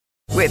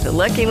With the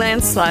Lucky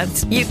Land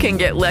Slots, you can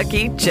get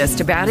lucky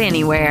just about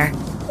anywhere.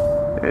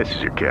 This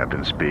is your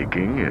captain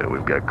speaking.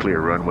 We've got clear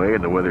runway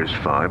and the weather's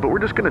fine, but we're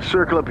just going to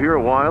circle up here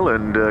a while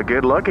and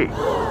get lucky.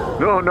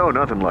 No,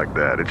 nothing like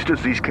that. It's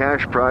just these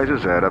cash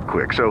prizes add up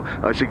quick. So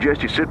I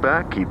suggest you sit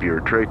back, keep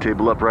your tray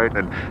table upright,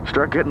 and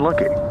start getting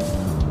lucky.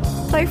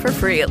 Play for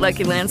free at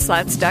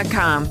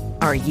LuckyLandSlots.com.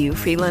 Are you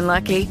feeling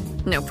lucky?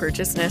 No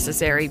purchase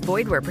necessary.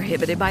 Void where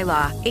prohibited by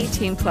law.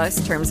 18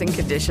 plus terms and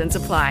conditions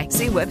apply.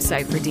 See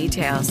website for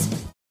details.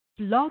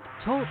 Blog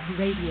Talk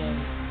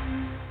Radio.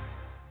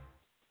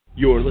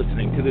 You're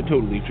listening to the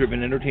Totally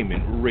Driven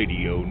Entertainment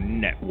Radio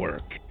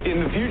Network.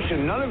 In the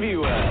future, none of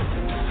you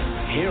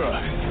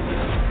heroes.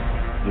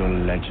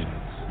 You're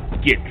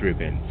legends. Get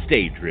driven.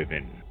 Stay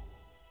driven.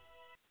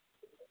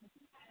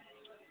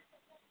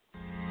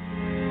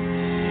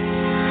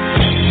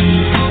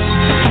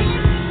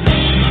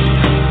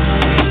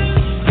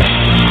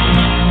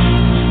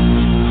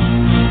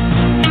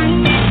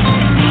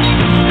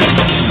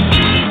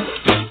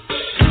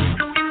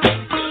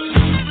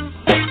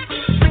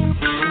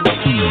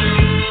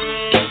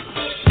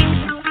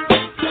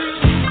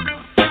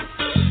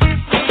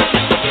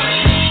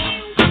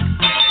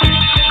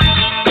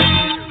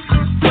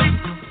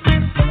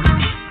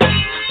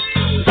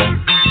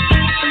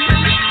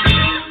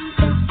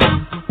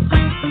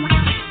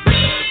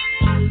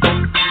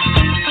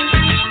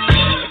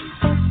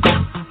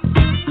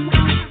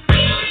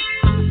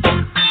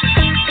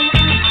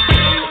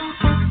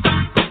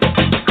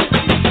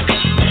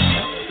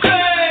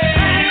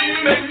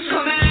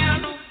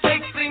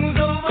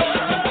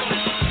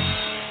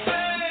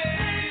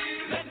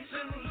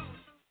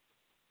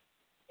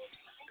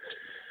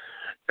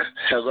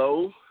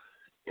 Hello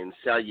and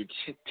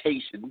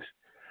salutations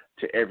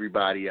to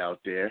everybody out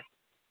there.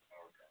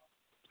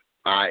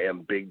 I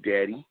am Big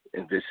Daddy,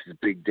 and this is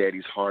Big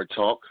Daddy's Hard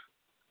Talk,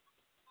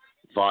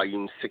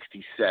 Volume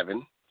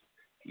 67.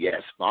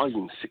 Yes,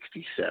 Volume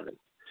 67.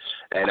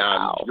 And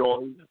I'm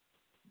joined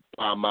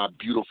by my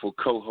beautiful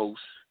co-host,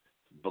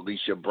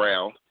 Valicia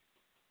Brown.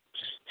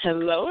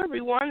 Hello,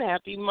 everyone.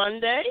 Happy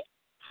Monday.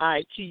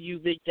 Hi to you,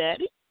 Big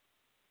Daddy.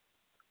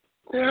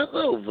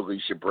 Hello,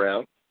 Valicia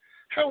Brown.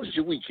 How was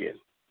your weekend?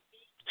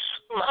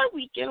 My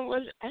weekend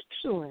was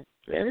excellent.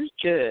 Very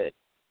good.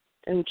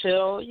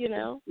 Until,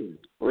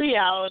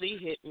 reality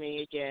hit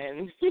me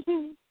again.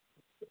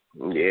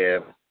 Yeah.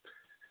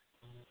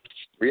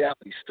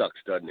 Reality sucks,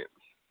 doesn't it?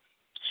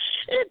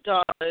 It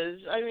does.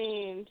 I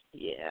mean,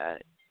 yeah.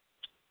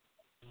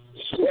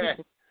 Yeah.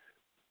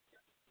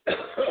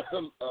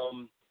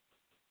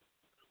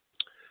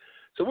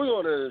 So we're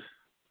going to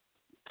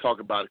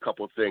talk about a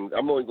couple of things.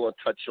 I'm only going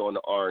to touch on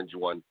the orange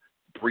one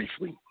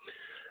briefly.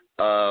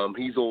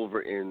 He's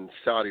over in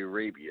Saudi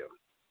Arabia,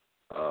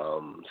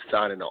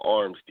 signing an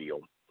arms deal.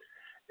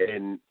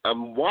 And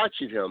I'm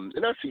watching him,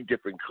 and I see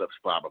different clips,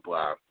 blah, blah,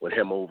 blah, with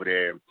him over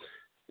there.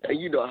 And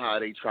you know how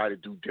they try to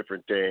do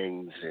different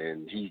things,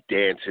 and he's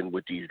dancing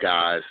with these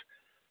guys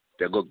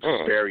that looked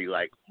very,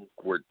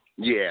 awkward.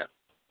 Yeah,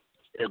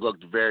 it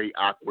looked very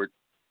awkward.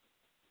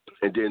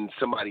 And then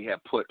somebody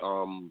had put,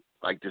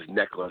 this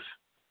necklace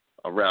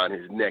around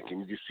his neck, and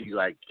you can see,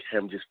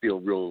 him just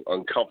feel real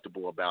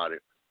uncomfortable about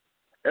it.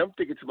 And I'm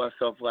thinking to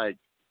myself,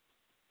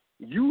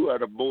 you are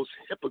the most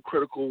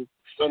hypocritical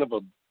son of a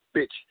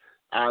bitch,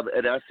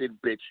 and I said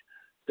bitch,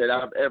 that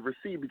I've ever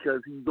seen,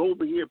 because he's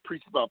over here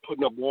preaching about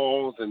putting up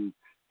walls and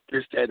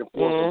this, that, and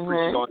fourth,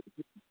 preaching on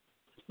it.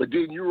 But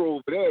then you're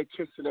over there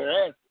kissing their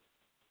ass.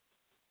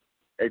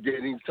 And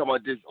then he's talking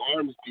about this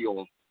arms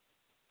deal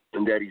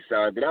and that he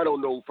signed. And I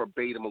don't know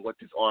verbatim what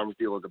this arms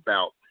deal is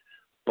about,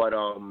 but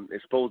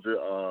it's supposed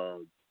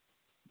to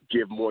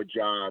give more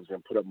jobs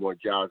and put up more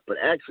jobs. But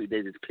actually,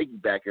 they just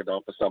piggybacking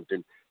off of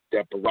something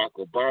that Barack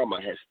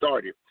Obama had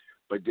started,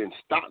 but then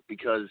stopped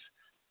because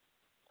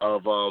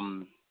of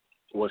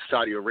what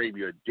Saudi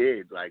Arabia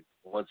did.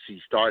 Once he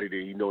started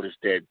it, he noticed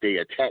that they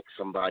attacked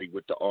somebody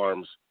with the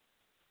arms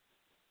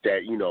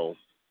that,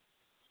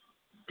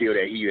 deal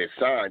that he had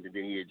signed, and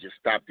then he had just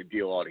stopped the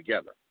deal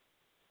altogether.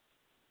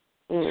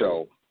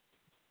 So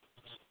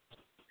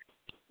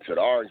the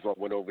orange one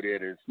went over there,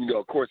 and,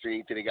 of course,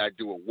 anything they got to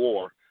do with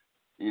war,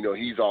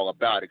 he's all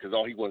about it, because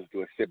all he wants to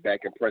do is sit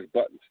back and press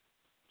buttons.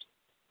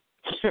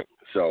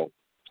 So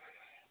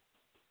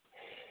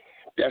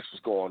that's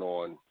what's going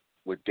on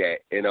with that.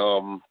 And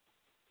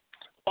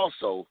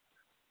also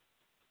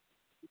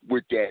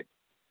with that,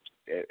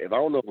 if I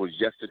don't know if it was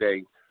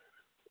yesterday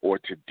or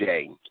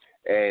today,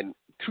 and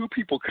two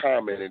people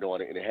commented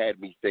on it, and it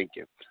had me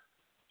thinking.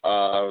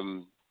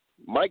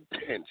 Mike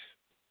Pence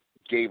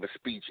gave a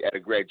speech at a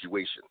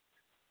graduation,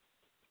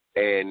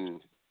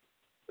 and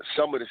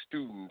some of the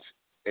students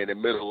in the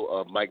middle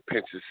of Mike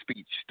Pence's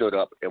speech stood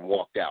up and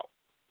walked out.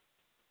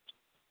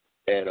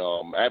 And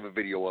I have a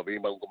video of it.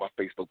 Anybody go on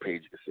my Facebook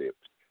page to see it.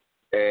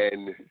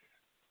 And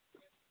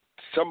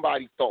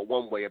somebody thought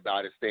one way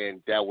about it,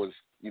 saying that was,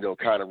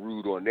 kind of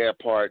rude on their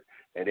part,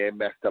 and they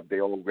messed up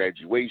their own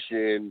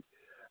graduation.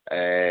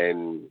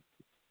 And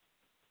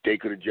they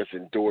could have just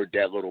endured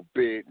that little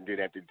bit and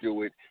didn't have to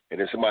do it. And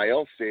then somebody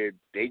else said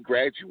they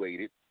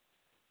graduated.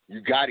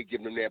 You got to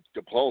give them that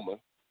diploma.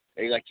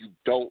 Ain't like you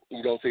don't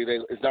say they.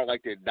 It's not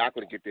like they're not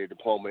going to get their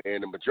diploma.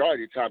 And the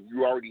majority of the time,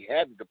 you already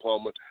had the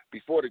diploma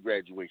before the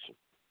graduation.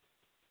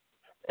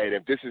 And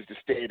if this is the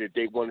standard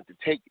they wanted to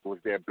take, it was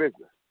their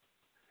business.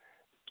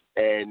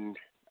 And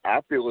I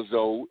feel as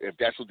though if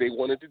that's what they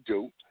wanted to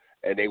do,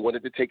 and they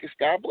wanted to take it,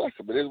 God bless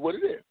them. It is what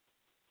it is.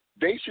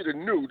 They should have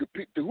knew,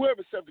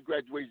 whoever set the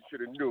graduation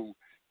should have knew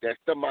that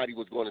somebody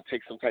was going to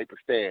take some type of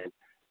stand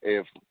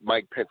if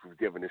Mike Pence was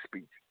giving his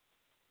speech.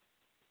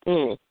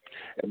 And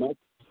my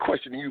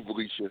question to you,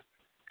 Valicia,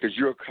 because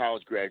you're a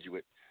college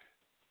graduate,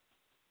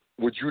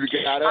 would you have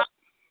got up?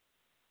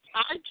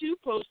 I too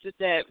posted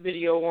that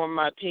video on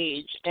my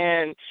page,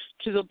 and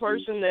to the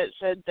person that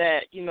said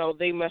that,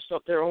 they messed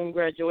up their own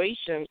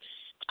graduation,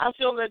 I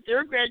feel that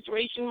their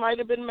graduation might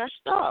have been messed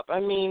up. I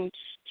mean,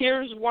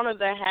 here's one of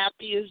the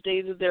happiest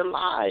days of their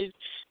lives,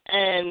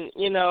 and,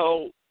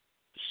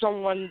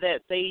 someone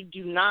that they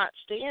do not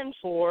stand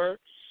for,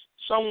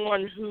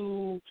 someone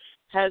who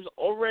has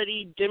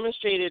already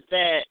demonstrated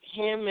that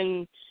him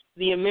and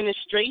the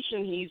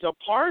administration he's a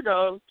part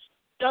of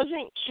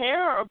doesn't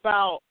care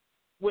about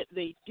what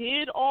they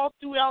did all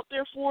throughout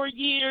their 4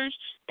 years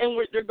and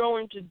what they're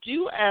going to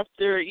do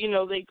after,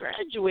 they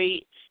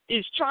graduate,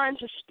 is trying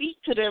to speak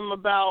to them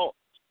about,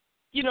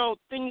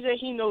 things that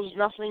he knows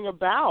nothing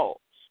about.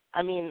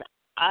 I mean,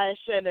 I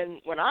said,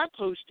 and when I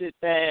posted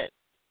that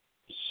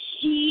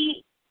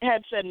he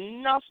had said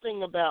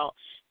nothing about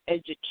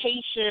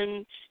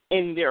education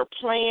in their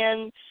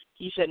plan.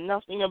 He said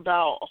nothing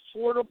about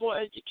affordable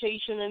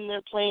education in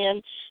their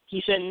plan.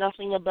 He said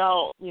nothing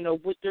about,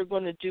 what they're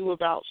going to do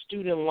about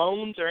student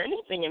loans or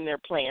anything in their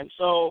plan.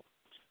 So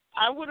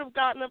I would have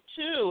gotten up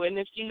too. And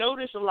if you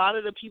notice, a lot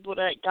of the people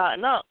that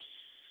gotten up,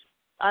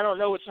 I don't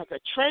know, it's like a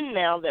trend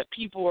now that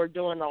people are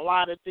doing a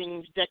lot of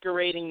things,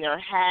 decorating their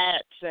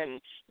hats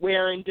and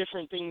wearing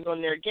different things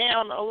on their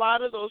gown. A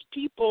lot of those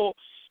people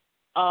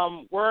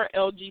were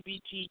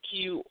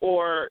LGBTQ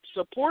or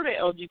supported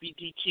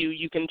LGBTQ.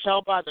 You can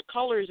tell by the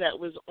colors that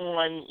was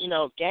on,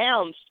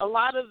 gowns. A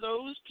lot of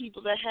those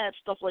people that had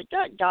stuff like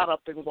that got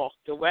up and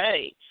walked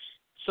away.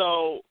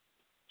 So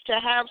to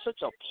have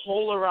such a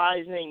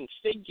polarizing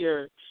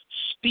figure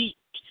speak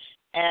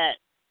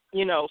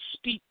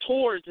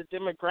towards a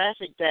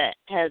demographic that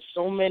has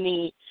so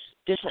many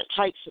different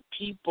types of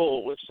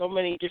people with so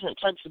many different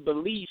types of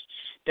beliefs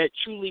that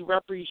truly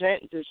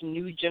represent this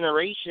new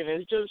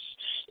generation,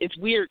 it's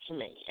weird to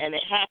me. And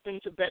it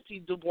happened to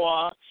Betsy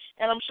DuBois,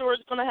 and I'm sure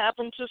it's going to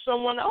happen to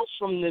someone else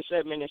from this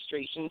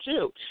administration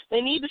too. They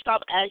need to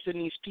stop asking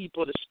these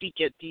people to speak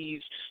at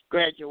these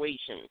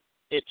graduations.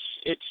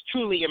 It's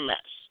truly a mess.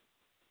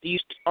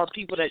 These are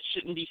people that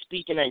shouldn't be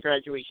speaking at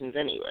graduations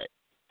anyway.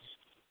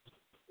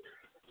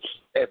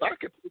 If I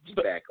could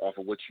piggyback off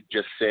of what you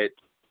just said,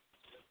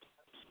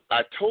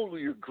 I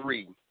totally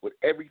agree with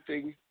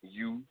everything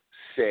you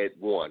said,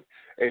 one.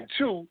 And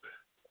two,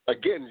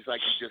 again, it's like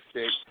you just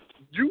said,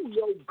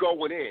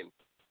 going in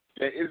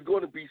that it's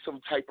going to be some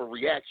type of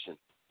reaction.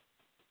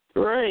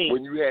 Right.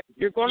 When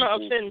you're going to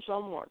offend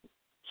someone.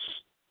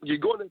 You're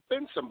going to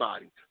offend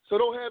somebody. So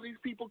don't have these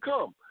people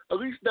come. At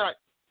least not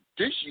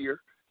this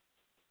year.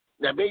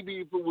 Now, maybe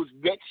if it was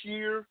next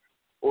year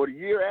or the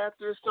year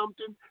after or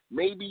something,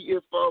 maybe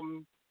if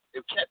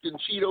Captain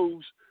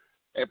Cheetos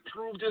had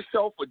proved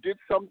itself or did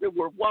something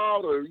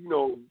worthwhile or, something, you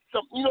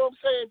know what I'm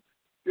saying?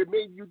 That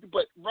maybe you do.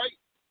 But right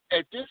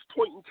at this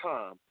point in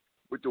time,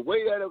 with the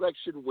way that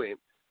election went,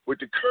 with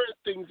the current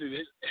things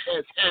that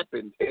has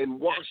happened in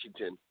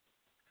Washington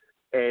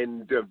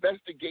and the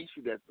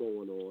investigation that's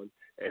going on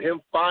and him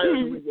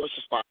firing who he wants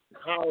to fire,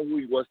 hiring who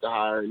he wants to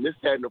hire, and this,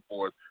 that, and the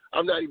fourth,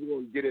 I'm not even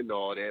going to get into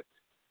all that.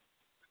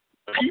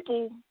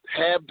 People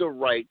have the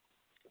right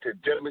to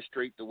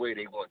demonstrate the way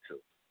they want to.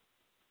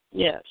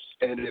 Yes.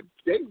 And if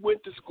they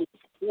went to school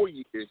for 4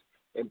 years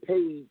and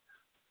paid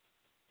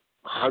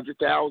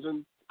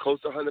 $100,000, close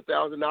to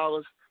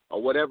 $100,000,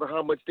 or whatever,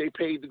 how much they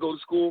paid to go to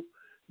school,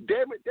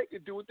 damn it, they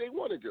could do what they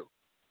want to do.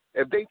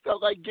 If they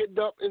felt like getting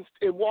up and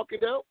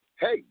walking out,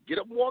 hey, get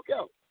up and walk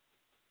out.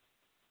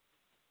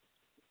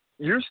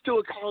 You're still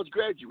a college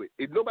graduate,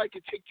 and nobody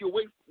can take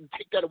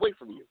that away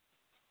from you.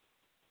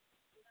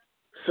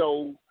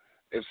 So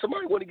if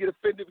somebody want to get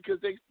offended because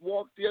they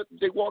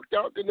walked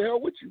out, then the hell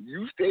with you.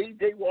 You stayed,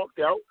 they walked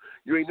out.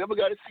 You ain't never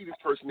got to see this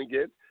person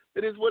again.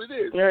 It is what it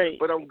is. Right.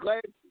 But I'm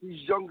glad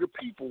these younger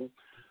people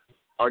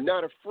are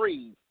not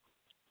afraid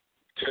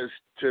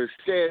to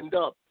stand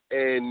up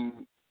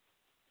and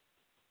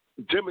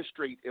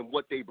demonstrate in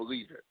what they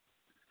believe in.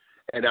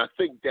 And I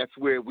think that's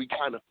where we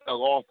kind of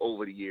fell off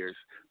over the years,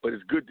 but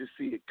it's good to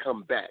see it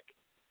come back.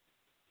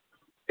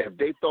 If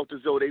they felt as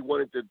though they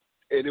wanted to,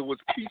 and it was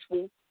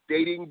peaceful,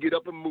 they didn't get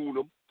up and moon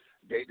them.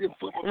 They didn't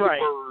flip up the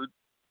bird.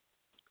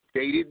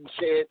 They didn't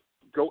chant,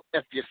 go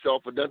F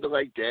yourself or nothing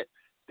like that.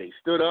 They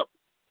stood up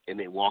and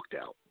they walked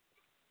out.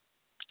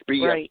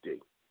 BFD.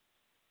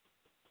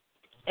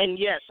 And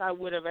yes, I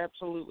would have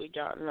absolutely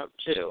gotten up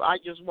too. I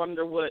just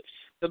wonder what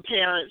the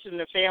parents and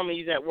the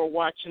families that were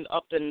watching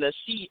up in the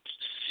seats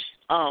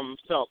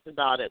felt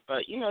about it.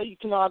 But, you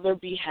can either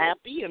be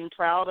happy and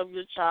proud of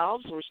your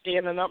child or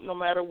standing up no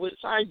matter what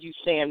side you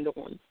stand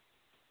on.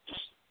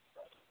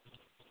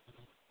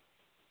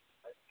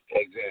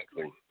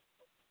 Exactly.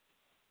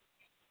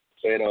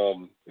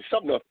 And there's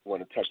something else I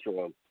want to touch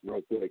on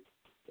real quick.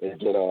 And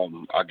then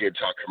I'll get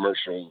to our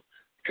commercial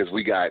because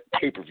we got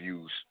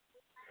pay-per-views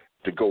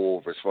to go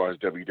over as far as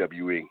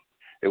WWE.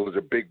 It was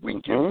a big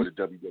weekend for the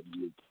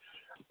WWE.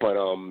 But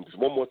there's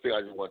one more thing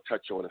I just want to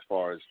touch on as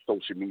far as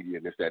social media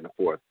and this, that, and the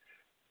fourth.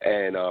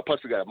 And plus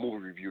we got a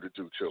movie review to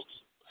do too.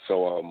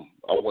 So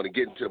I want to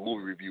get into the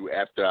movie review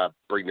after I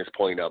bring this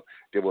point up.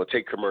 Then we'll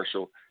take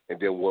commercial, and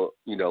then we'll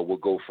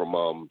go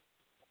from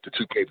the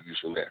two pay-per-views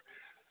from there.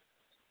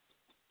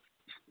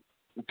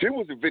 There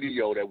was a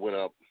video that went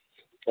up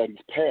of these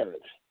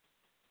parents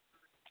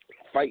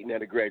fighting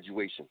at a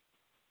graduation.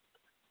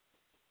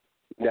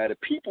 Now, the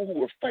people who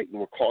were fighting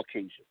were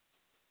Caucasian,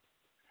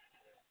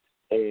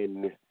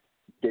 and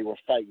they were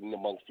fighting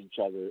amongst each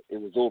other.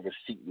 It was over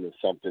seating or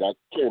something. I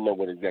can't remember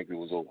what exactly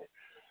was over.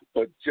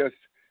 But just,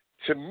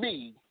 to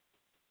me,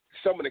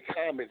 some of the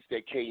comments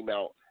that came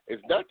out is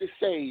not the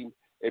same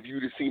if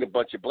you'd have seen a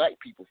bunch of black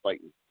people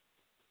fighting.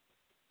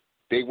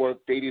 They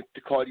didn't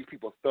call these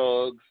people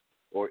thugs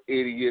or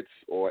idiots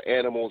or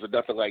animals or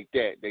nothing like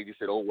that. They just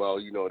said, oh, well,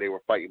 they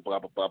were fighting, blah,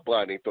 blah, blah,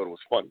 blah, and they thought it was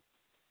funny.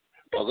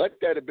 But let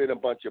that have been a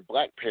bunch of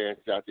black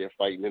parents out there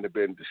fighting, and have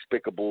been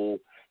despicable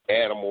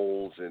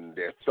animals and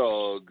they're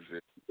thugs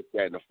and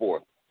that and the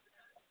fourth.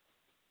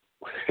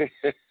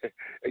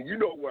 And you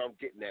know where I'm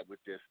getting at with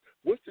this.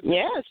 What's the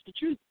difference? Yeah, it's the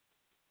truth.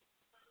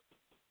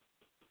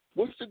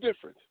 What's the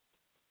difference?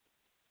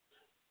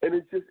 And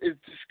it's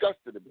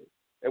disgusting to me.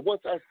 And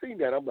once I seen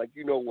that, I'm like,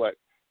 you know what?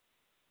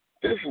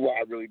 This is why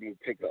I really need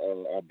to take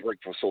a break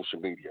from social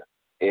media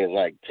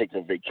and, take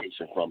a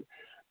vacation from it.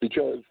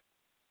 Because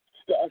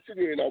I sit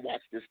here and I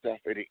watch this stuff,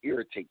 and it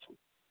irritates me.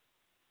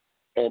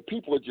 And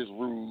people are just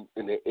rude,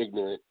 and they're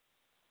ignorant.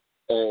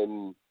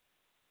 And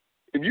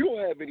if you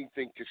don't have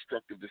anything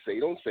constructive to say,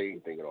 don't say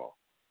anything at all.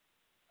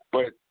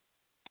 But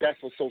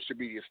that's what social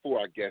media is for,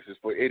 I guess, is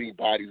for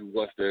anybody who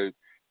wants to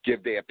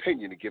give their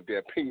opinion,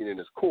 and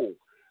it's cool.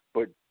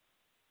 But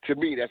to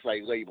me, that's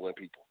like labeling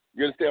people.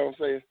 You understand what I'm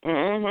saying?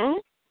 Mm-hmm.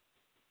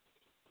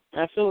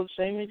 I feel the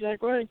same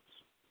exact way.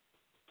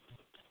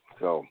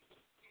 So,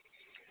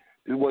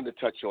 just wanted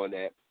to touch on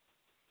that,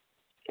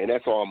 and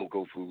that's all I'm gonna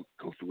go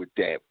through with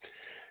that.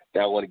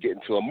 Now I want to get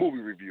into a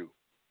movie review.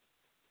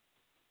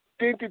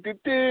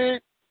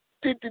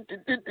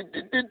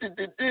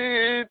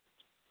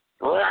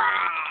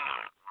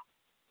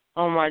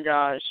 Oh my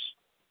gosh.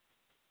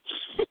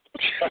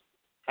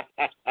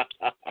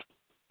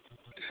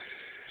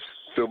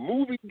 The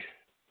movie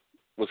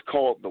was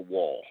called The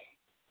Wall.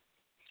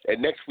 And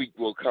next week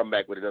we'll come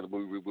back with another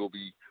movie. We'll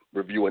be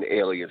reviewing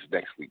Aliens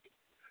next week.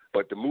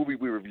 But the movie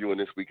we're reviewing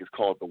this week is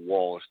called The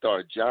Wall. It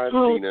starred John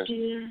Cena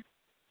dear.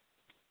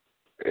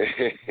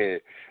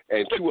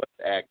 and two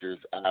other actors.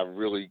 I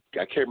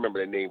can't remember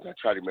their names. I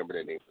try to remember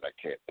their names, but I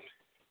can't.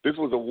 This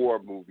was a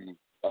war movie.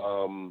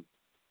 And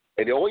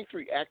the only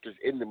three actors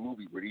in the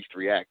movie were these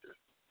three actors,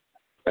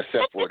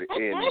 except for the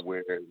end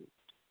where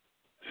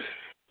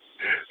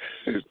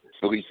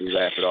Felicia's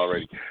laughing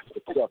already.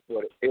 Except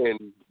for the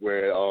end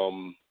where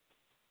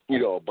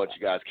a bunch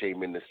of guys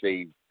came in to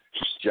save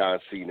John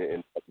Cena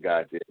and other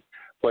guys did.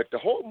 But the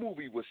whole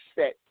movie was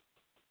set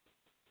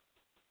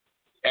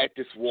at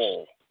this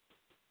wall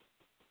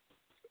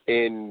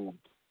in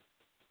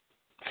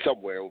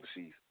somewhere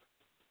overseas.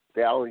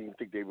 I don't even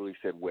think they really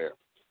said where.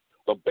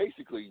 But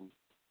basically,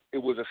 it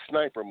was a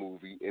sniper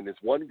movie, and this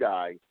one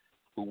guy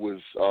who was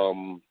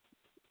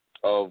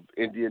of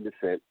Indian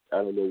descent, I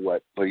don't know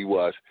what, but he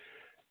was,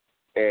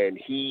 and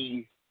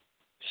he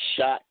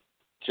shot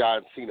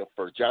John Cena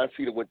first. John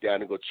Cena went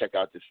down and go check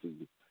out the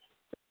scene,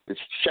 to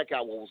check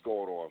out what was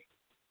going on.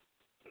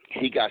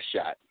 He got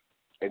shot,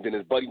 and then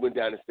his buddy went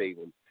down and saved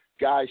him.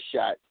 Guy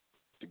shot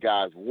the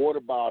guy's water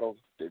bottle,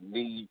 the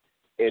knee,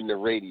 and the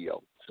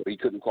radio, so he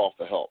couldn't call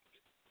for help.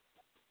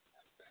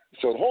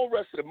 So the whole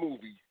rest of the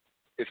movie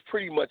is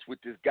pretty much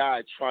with this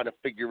guy trying to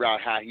figure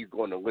out how he's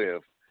going to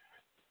live,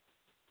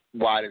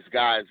 while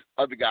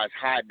other guys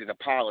hiding in a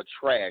pile of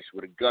trash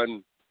with a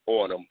gun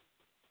on him,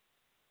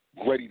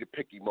 ready to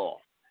pick him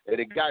off. And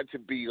it got to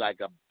be like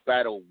a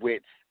battle of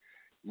wits.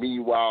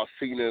 Meanwhile,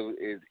 Cena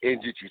is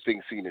injured. You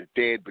think Cena's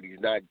dead, but he's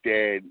not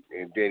dead.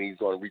 And then he's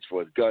going to reach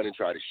for his gun and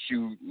try to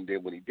shoot. And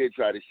then when he did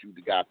try to shoot,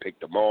 the guy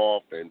picked him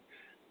off. And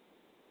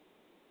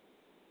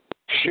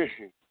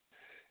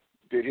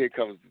then here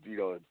comes,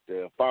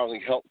 the finally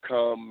help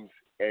comes.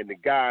 And the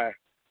guy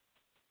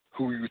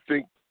who you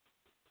think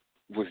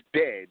was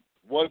dead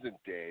wasn't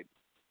dead.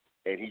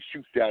 And he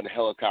shoots down the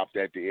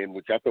helicopter at the end,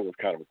 which I thought was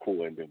kind of a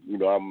cool ending.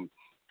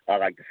 I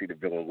like to see the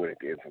villain win at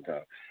the end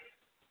sometimes.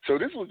 So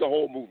this was the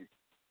whole movie.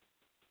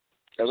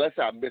 Unless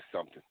I missed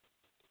something.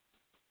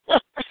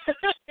 That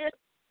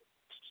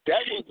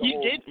was the You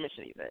whole did miss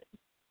anything.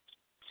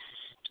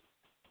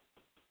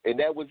 And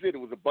that was it. It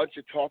was a bunch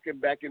of talking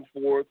back and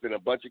forth and a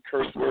bunch of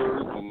curse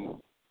words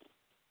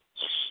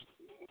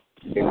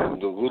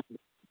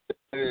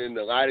and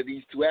a lot of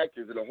these two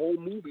actors. And the whole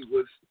movie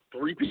was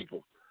 3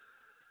 people.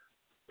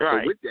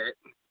 Right. So with that,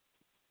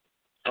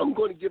 I'm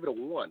going to give it a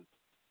 1.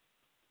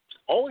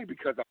 Only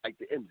because I like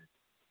the ending.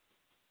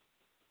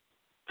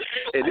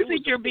 And I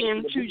think you're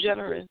being too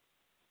generous.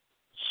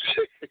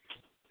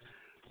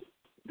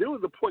 There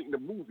was a point in the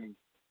movie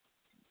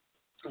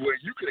where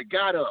you could have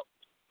got up,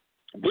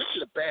 went to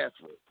the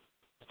bathroom,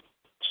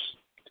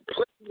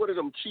 played one of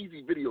them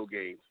cheesy video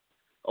games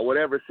or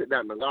whatever, sitting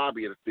out in the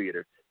lobby of the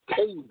theater,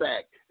 came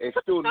back, and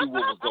still knew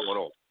what was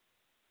going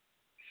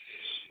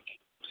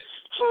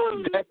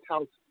on. That's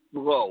how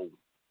slow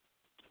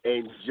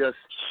and just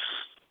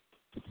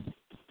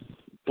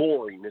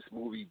boring this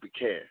movie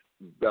began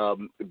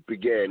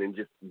and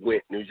just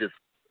went, and it was just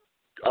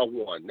a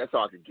 1. That's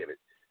all I could give it.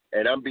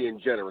 And I'm being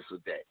generous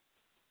with that.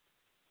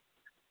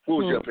 What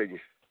was your opinion?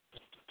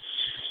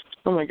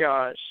 Oh, my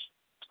gosh.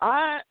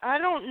 I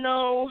don't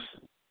know.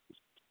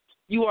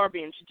 You are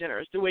being too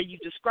generous. The way you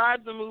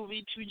described the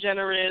movie, too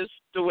generous.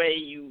 The way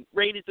you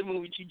rated the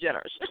movie, too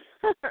generous.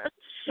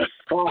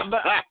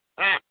 But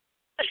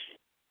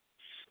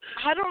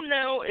I don't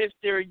know if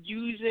they're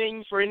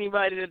using, for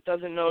anybody that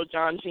doesn't know,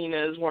 John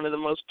Cena is one of the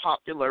most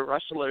popular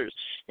wrestlers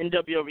in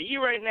WWE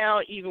right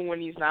now. Even when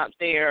he's not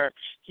there,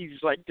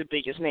 he's like the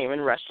biggest name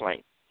in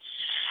wrestling.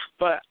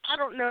 But I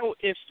don't know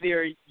if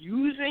they're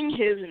using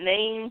his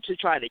name to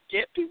try to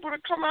get people to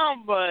come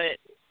out, but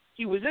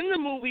he was in the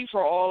movie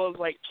for all of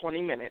like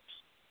 20 minutes.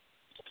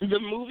 The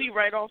movie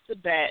right off the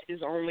bat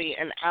is only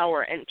an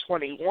hour and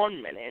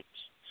 21 minutes.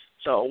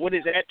 So what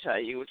does that tell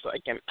you? It's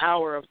like an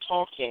hour of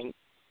talking.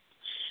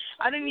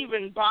 I didn't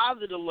even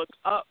bother to look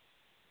up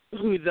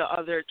who the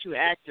other 2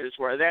 actors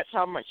were. That's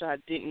how much I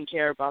didn't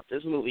care about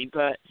this movie.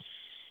 But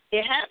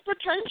it had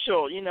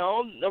potential, you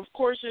know. Of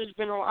course, there's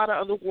been a lot of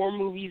other war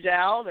movies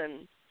out,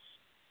 and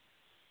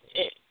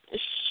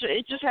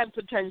it just had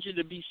potential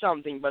to be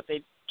something. But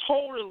they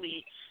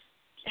totally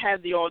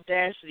had the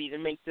audacity to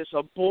make this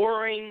a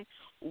boring,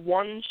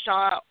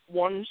 one-shot,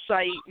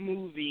 one-site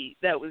movie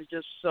that was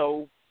just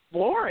so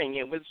boring.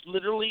 It was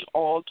literally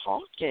all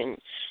talking,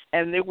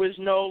 and there was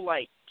no,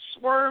 like,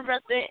 swerve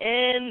at the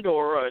end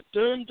or a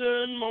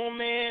dun-dun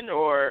moment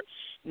or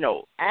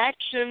no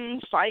action,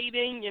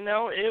 fighting, you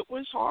know. It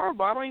was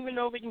horrible. I don't even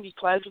know if it can be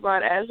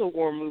classified as a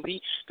war movie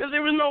because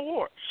there was no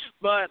war.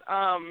 But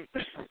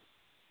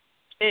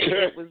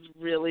it was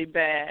really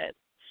bad.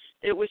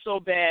 It was so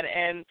bad.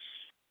 And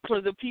for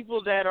the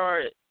people that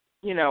are,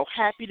 you know,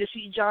 happy to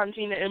see John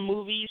Cena in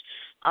movies,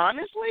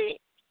 honestly,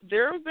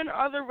 there have been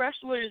other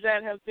wrestlers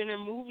that have been in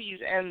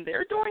movies, and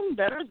they're doing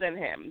better than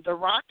him. The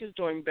Rock is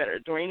doing better.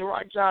 Dwayne "The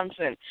Rock"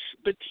 Johnson.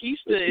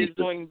 Batista is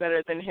doing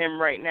better than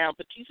him right now.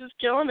 Batista's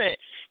killing it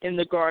in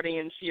the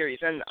Guardian series.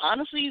 And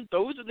honestly,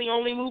 those are the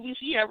only movies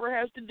he ever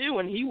has to do,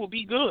 and he will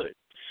be good.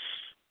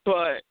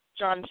 But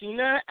John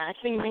Cena,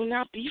 acting may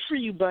not be for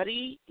you,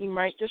 buddy. You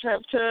might just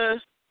have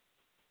to,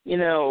 you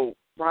know,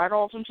 ride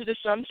off into the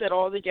sunset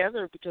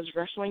altogether because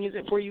wrestling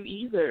isn't for you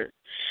either.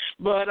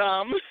 But,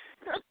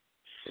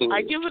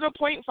 I give it a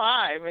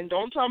 0.5, and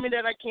don't tell me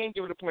that I can't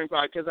give it a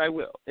 0.5 because I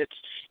will.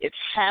 It's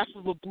half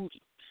of a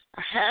booty,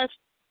 a half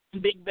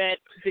Big Daddy.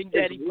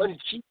 It's one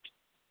cheek.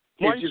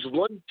 It's just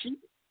one cheek.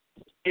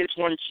 It's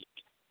one cheek.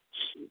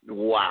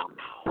 Wow.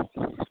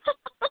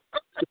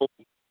 So,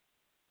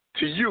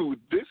 to you,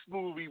 this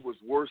movie was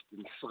worse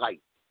than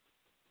Slight.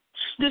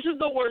 This is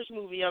the worst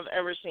movie I've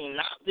ever seen.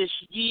 Not this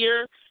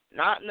year,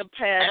 not in the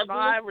past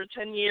 5 or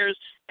 10 years,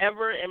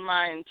 ever in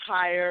my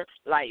entire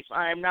life.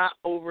 I am not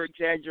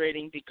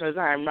over-exaggerating because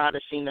I am not a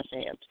Cena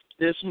fan.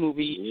 This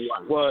movie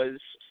was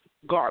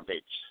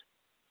garbage.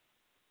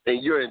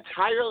 In your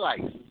entire life,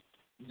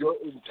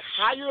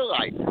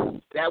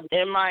 that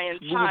in my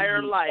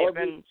entire life.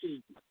 And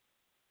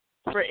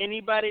for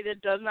anybody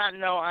that does not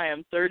know, I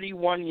am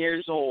 31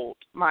 years old.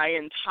 My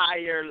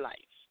entire life.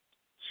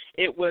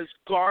 It was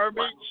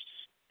garbage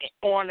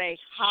on a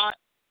hot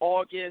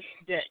August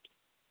day.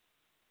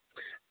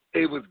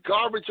 It was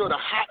garbage on a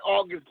hot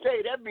August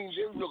day. That means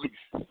it really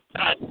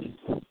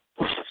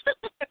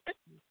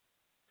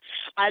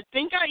I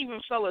think I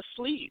even fell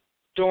asleep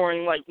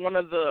during, like, one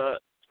of the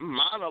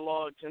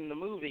monologues in the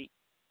movie.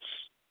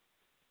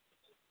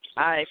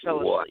 I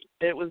fell asleep.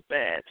 It was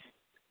bad.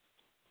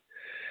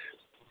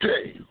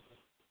 Damn.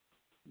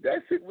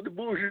 That's it with the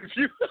movie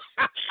review.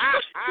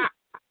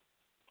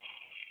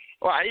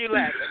 Why are you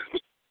laughing?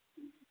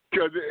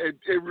 Because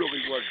it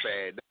really was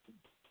bad.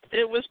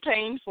 It was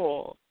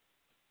painful.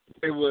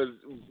 It was,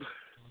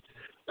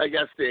 like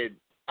I said,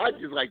 I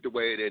just like the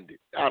way it ended.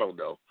 I don't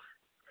know.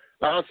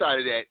 Outside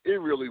of that, it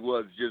really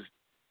was just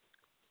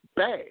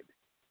bad.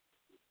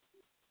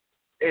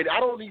 And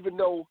I don't even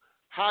know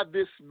how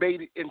this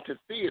made it into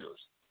theaters.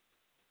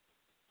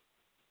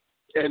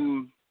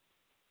 And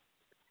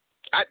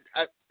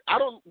I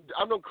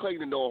don't claim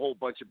to know a whole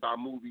bunch about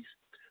movies,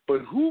 but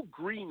who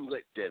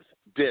greenlit this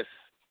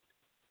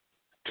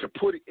to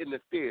put it in the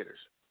theaters?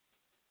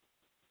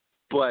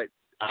 But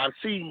I've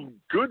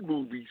seen good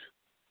movies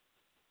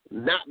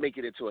not make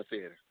it into a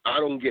theater. I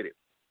don't get it.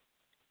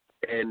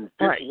 And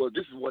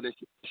this is one that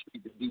should be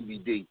the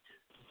DVD,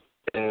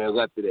 and I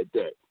left it at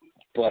that.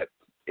 But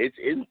it's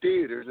in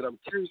theaters, and I'm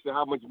curious to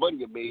how much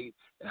money it made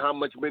and how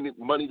much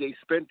money they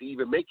spent to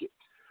even make it,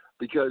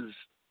 because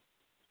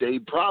they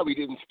probably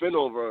didn't spend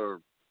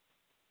over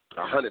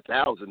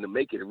 $100,000 to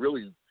make it.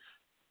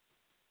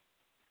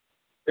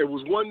 It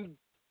was one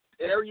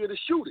area to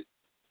shoot it.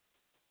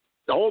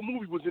 The whole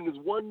movie was in this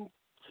one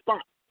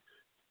spot.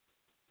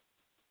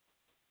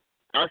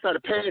 Outside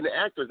of paying the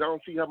actors, I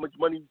don't see how much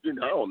money.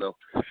 I don't know.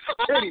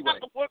 Anyway,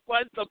 what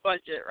was the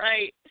budget,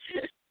 right?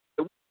 It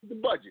was the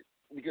budget,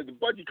 because the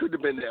budget couldn't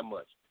have been that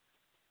much.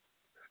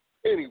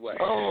 Anyway.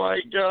 Oh my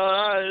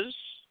gosh!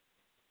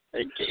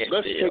 I can't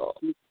Let's deal.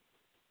 take a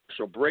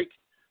commercial break,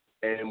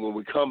 and when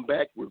we come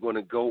back, we're going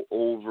to go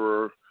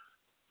over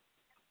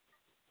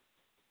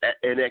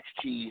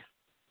NXT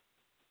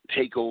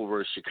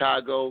TakeOver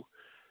Chicago,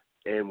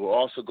 and we're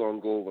also going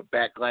to go over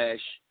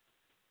Backlash.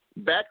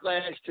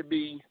 Backlash, to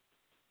me,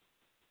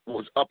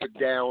 was up and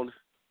down,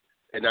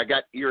 and I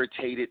got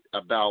irritated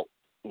about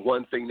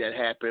one thing that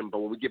happened, but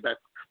when we get back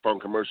from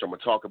commercial, I'm going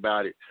to talk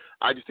about it.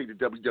 I just think the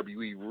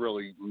WWE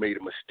really made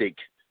a mistake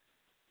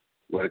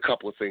with a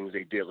couple of things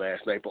they did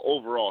last night, but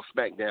overall,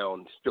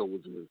 SmackDown still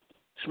was good.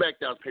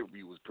 SmackDown's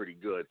pay-per-view was pretty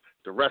good.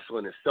 The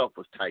wrestling itself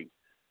was tight.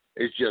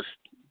 It's just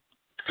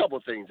a couple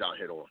of things I'll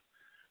hit on.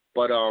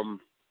 But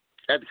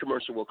at the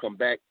commercial, we'll come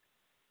back.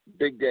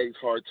 Big Daddy's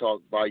Hard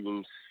Talk,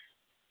 Volume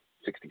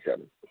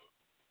 67.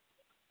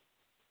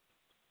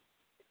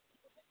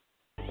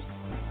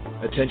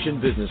 Attention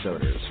business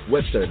owners,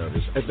 website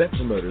owners, event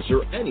promoters,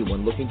 or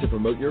anyone looking to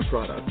promote your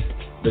product.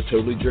 The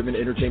Totally Driven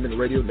Entertainment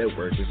Radio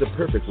Network is the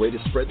perfect way to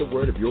spread the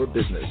word of your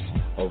business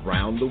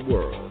around the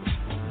world.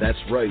 That's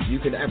right, you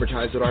can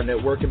advertise at our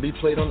network and be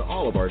played on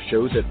all of our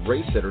shows at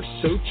rates that are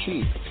so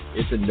cheap,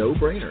 it's a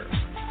no-brainer.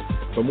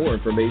 For more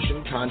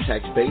information,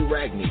 contact Bay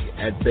Ragney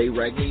at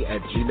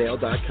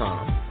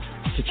bayragney@gmail.com.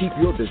 To keep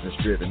your business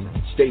driven,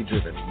 stay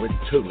driven with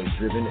Totally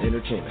Driven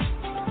Entertainment.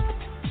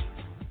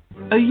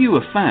 Are you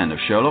a fan of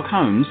Sherlock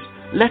Holmes?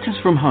 Letters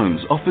from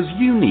Holmes offers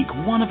unique,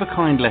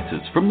 one-of-a-kind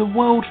letters from the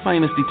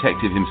world-famous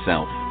detective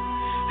himself.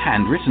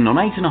 Handwritten on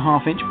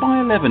 8.5-inch by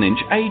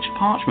 11-inch aged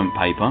parchment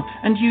paper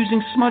and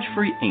using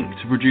smudge-free ink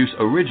to produce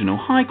original,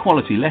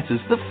 high-quality letters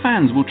that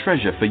fans will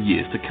treasure for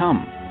years to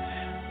come.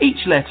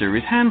 Each letter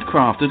is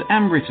handcrafted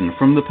and written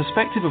from the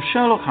perspective of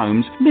Sherlock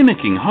Holmes,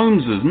 mimicking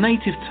Holmes's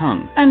native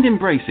tongue and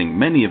embracing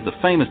many of the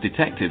famous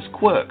detective's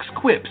quirks,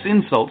 quips,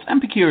 insults, and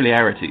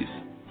peculiarities.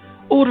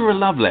 Order a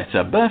love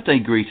letter, birthday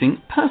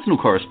greeting, personal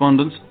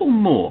correspondence, or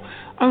more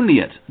only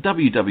at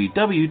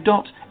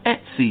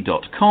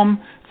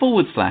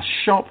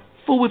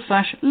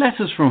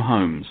www.etsy.com/shop/letters from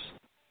Holmes.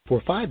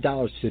 For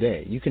 $5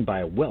 today, you can buy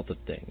a wealth of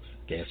things.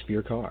 Gas for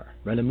your car,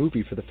 rent a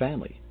movie for the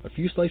family, a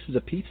few slices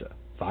of pizza.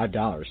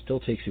 $5 still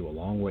takes you a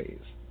long ways.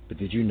 But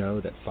did you know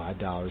that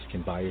 $5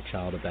 can buy your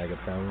child a bag of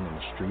heroin in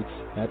the streets?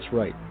 That's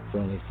right. For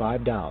only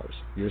 $5,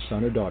 your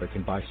son or daughter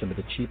can buy some of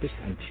the cheapest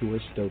and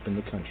purest dope in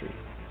the country.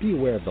 Be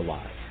aware of the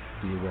lies.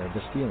 Be aware of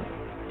the stealing.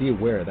 Be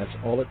aware that's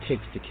all it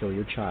takes to kill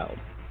your child.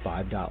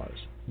 $5.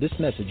 This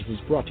message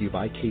was brought to you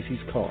by Casey's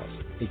Cause,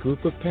 a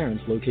group of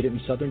parents located in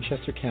southern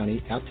Chester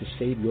County out to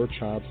save your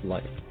child's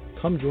life.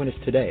 Come join us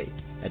today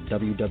at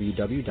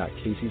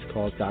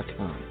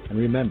www.caseyscause.com. And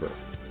remember,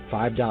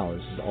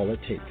 $5 is all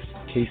it takes.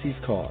 Casey's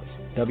Cause,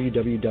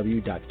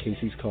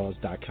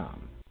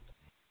 www.caseyscause.com.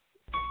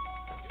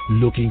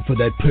 Looking for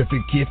that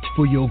perfect gift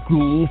for your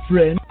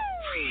girlfriend?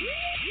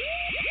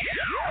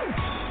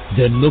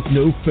 Then look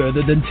no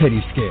further than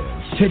Teddy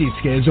Scares. Teddy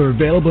Scares are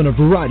available in a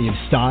variety of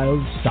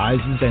styles,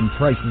 sizes, and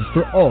prices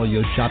for all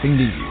your shopping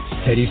needs.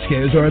 Teddy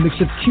Scares are a mix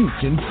of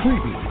cute and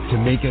creepy to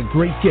make a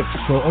great gift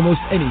for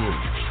almost any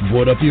age.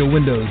 Board up your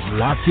windows,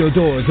 lock your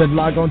doors, and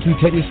log on to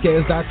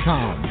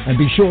TeddyScares.com. And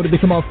be sure to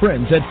become our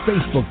friends at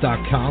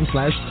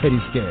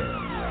Facebook.com/TeddyScares.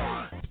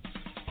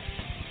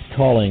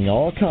 Calling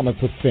all comic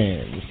book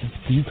fans.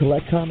 Do you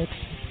collect comics?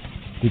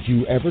 Did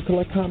you ever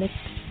collect comics?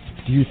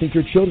 Do you think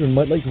your children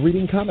might like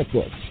reading comic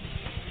books?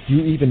 Do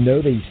you even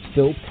know they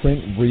still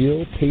print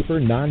real,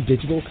 paper,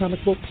 non-digital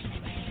comic books?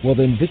 Well,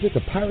 then visit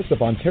the Pirates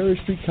of Ontario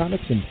Street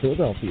Comics in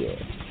Philadelphia.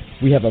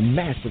 We have a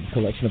massive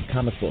collection of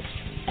comic books,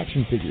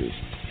 action figures,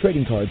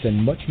 trading cards,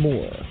 and much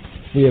more.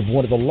 We have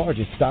one of the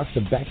largest stocks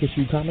of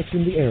back-issue comics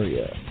in the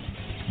area.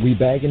 We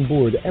bag and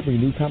board every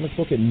new comic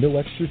book at no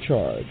extra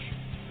charge.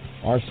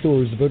 Our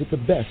store is voted the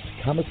best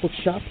comic book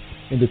shop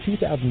in the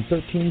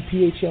 2013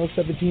 PHL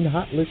 17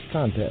 Hot List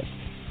contest.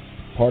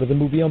 Part of the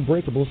movie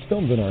Unbreakable is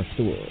filmed in our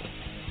store.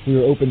 We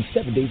are open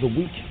 7 days a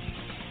week.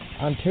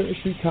 Ontario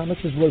Street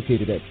Comics is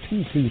located at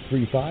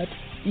 2235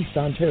 East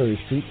Ontario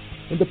Street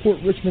in the Port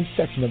Richmond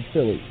section of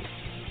Philly.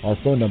 Our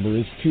phone number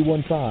is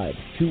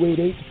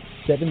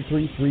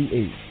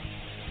 215-288-7338.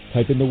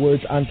 Type in the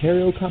words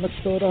Ontario Comics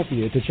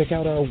Philadelphia to check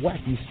out our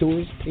Wacky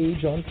Stores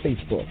page on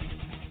Facebook.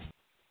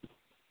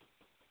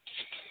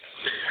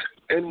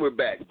 And we're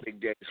back. Big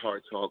Daddy's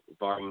Hard Talk,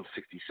 Volume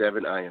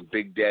 67. I am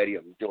Big Daddy.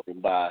 I'm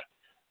joined by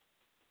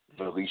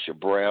Valicia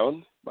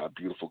Brown, my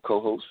beautiful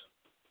co-host.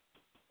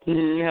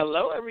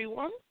 Hello,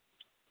 everyone.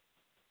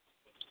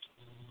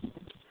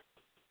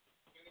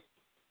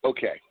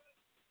 Okay.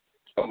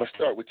 I'm going to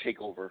start with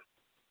TakeOver,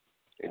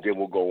 and then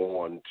we'll go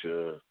on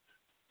to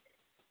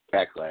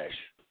Backlash.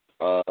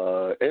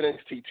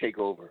 NXT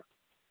TakeOver.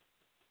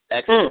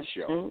 Excellent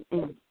show.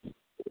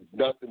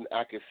 Nothing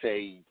I can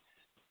say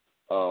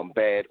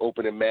bad.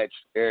 Opening match,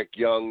 Eric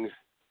Young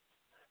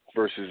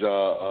versus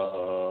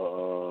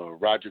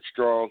Roderick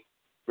Strong.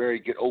 Very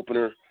good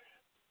opener.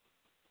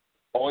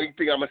 Only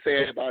thing I'm going to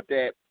say about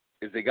that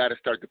is they got to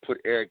start to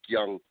put Eric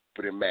Young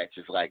for their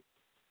matches. Like,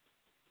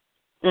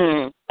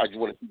 I just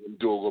want to see them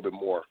do a little bit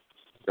more.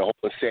 The whole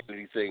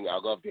insanity thing, I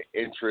love the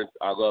entrance.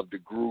 I love the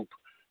group.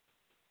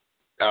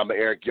 I'm an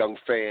Eric Young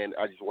fan.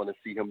 I just want to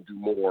see him do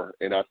more.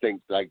 And I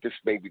think like this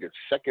may be the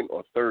second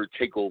or third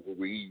TakeOver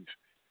where he's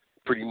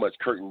pretty much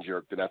curtain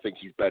jerked, and I think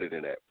he's better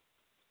than that.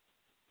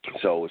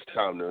 So it's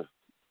time to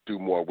do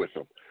more with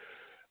him.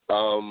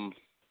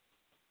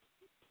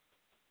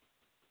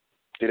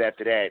 Then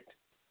after that,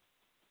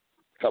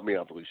 help me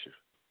out, Valicia.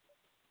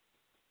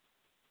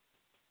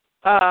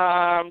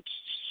 I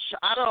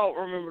don't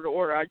remember the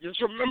order. I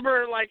just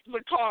remember like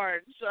the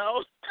card.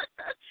 So it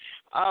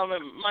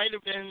might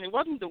have been. It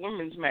wasn't the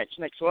women's match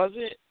next, was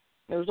it?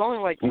 It was only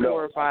like 4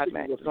 or 5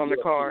 matches on the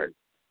card.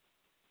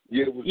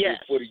 Yeah, it was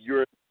for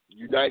the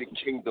United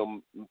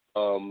Kingdom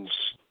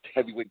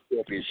Heavyweight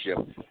Championship.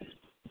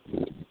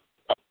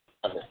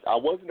 I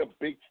wasn't a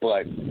big,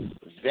 but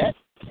that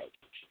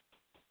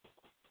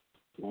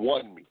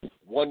won me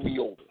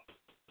over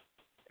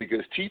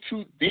because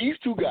these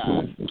two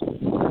guys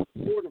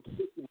sort of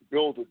put the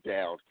builder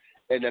down,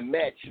 and the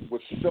match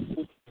was so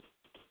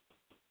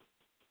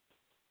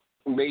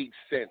made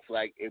sense.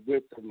 Like it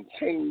went from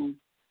chain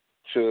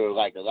to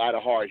like a lot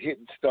of hard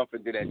hitting stuff,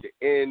 and then at the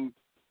end,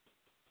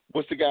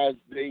 what's the guy's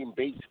name?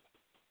 Bates.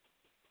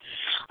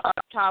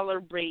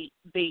 Tyler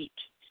Bate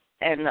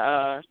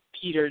and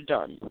Peter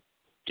Dunne.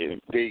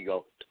 Dude. There you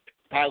go.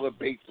 Tyler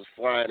Bates was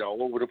flying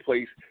all over the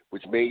place,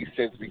 which made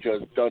sense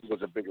because Dunn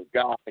was a bigger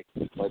guy,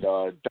 but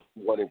Dunn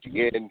won at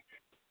the end,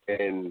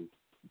 and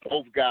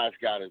both guys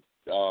got an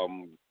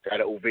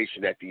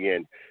ovation at the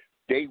end.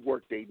 They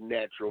worked their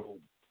natural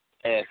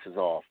asses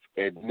off,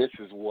 and this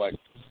is what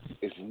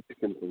is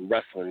missing from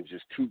wrestling: is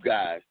just two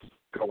guys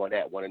going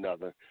at one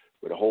another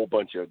with a whole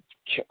bunch of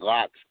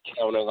locks,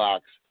 counter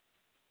locks,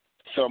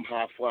 some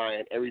high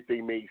flying.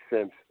 Everything made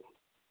sense.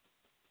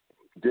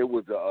 There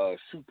was a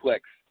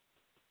suplex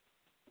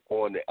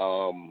on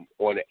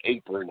the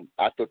apron.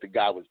 I thought the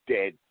guy was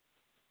dead.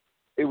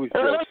 It was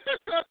just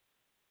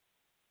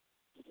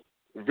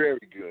very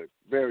good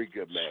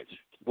match.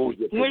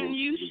 When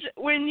you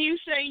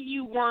say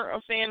you weren't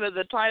a fan of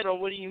the title,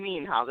 what do you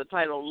mean? How the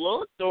title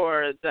looked,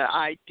 or the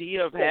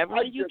idea of having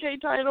a UK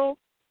title?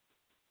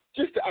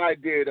 Just the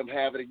idea of them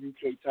having a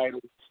UK title.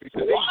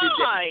 Because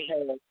why? They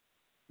did that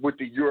with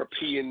the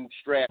European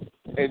strap,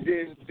 and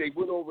then they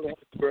went over the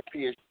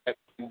European strap,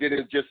 and then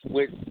it just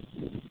went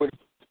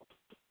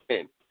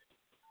in.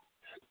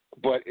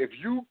 But if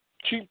you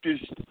keep this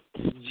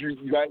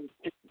United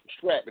States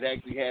strap and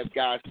actually have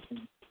guys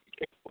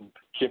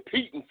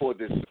competing for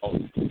this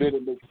belt, then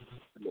it makes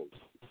sense.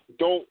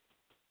 Don't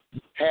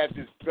have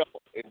this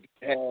belt and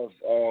have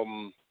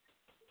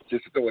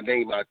just throw a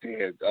name out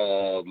there.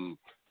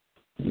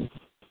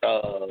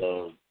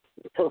 The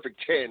Perfect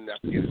 10, I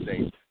forget his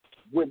name.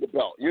 Win the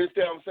belt. You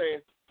understand what I'm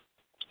saying?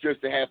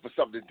 Just to have for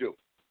something to do.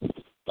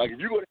 Like if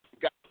you're going to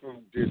get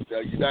from this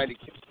United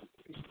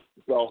Kingdom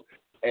belt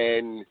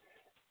and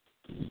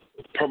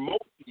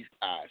promote these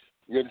guys,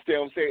 you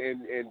understand what I'm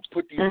saying? And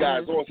put these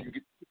guys on so you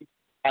get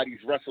how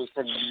these wrestlers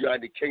from the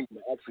United Kingdom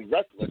are actually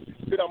wrestling,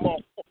 then I'm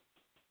all for it.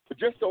 But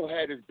just don't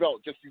have this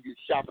belt just so you get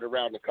shopping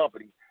around the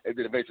company and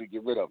then eventually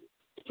get rid of it.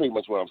 That's pretty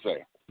much what I'm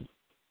saying.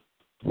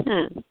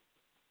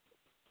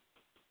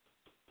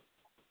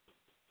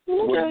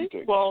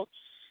 Okay. Well,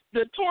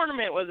 the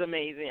tournament was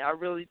amazing. I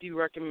really do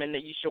recommend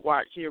that you should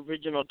watch the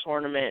original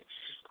tournament.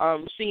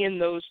 Seeing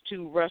those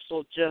two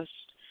wrestle just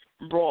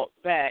brought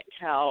back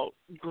how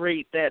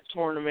great that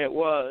tournament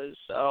was.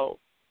 So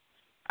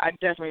I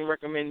definitely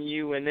recommend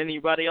you and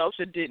anybody else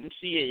that didn't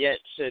see it yet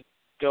should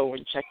go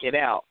and check it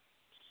out.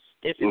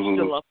 If it's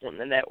still up on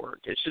the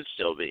network, it should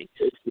still be.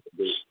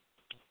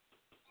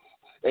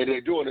 And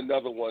they're doing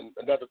another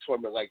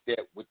tournament like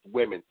that with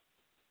women.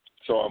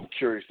 So I'm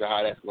curious to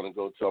how that's going to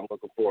go. So I'm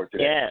looking forward to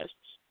that. Yes.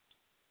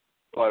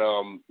 But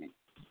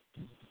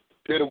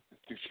then,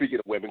 speaking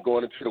of women,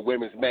 going into the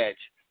women's match,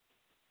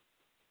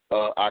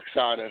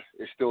 Oksana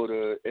is still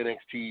the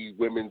NXT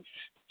Women's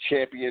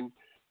Champion.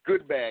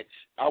 Good match.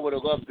 I would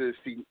have loved to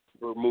see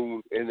her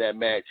Moon in that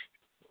match,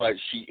 but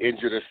she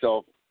injured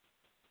herself,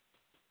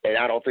 and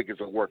I don't think it's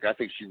going to work. I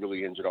think she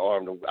really injured her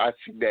arm. I've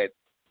seen that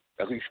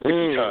at least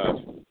 50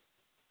 times.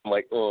 I'm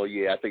like, oh,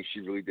 yeah, I think she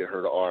really did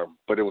hurt her arm.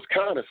 But it was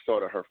kind of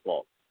sort of her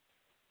fault.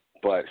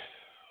 But,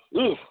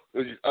 it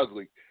was just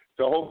ugly.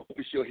 So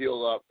hopefully she'll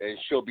heal up and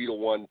she'll be the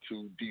one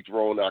to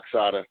dethrone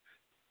Oksana.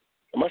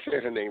 Am I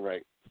saying her name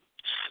right?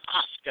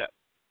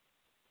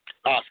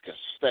 Asuka.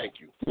 Thank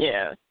you.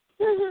 Yeah.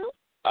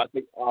 I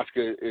think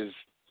Asuka is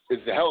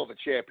a hell of a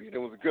champion. It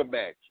was a good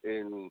match,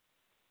 and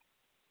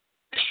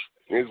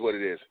here's what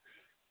it is.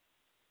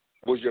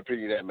 What's your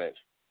opinion of that match?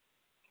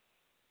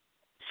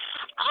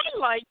 I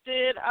liked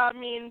it. I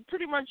mean,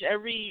 pretty much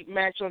every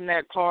match on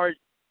that card,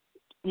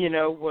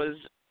 was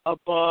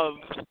above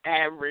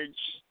average,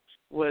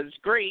 was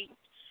great.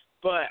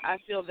 But I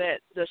feel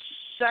that the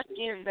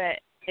second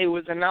that it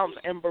was announced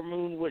Ember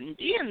Moon wouldn't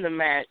be in the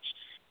match,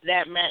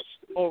 that match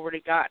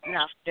already got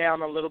knocked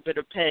down a little bit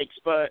of pegs.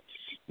 But,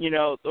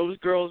 those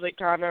girls, they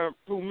kind of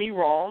proved me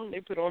wrong.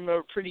 They put on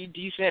a pretty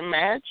decent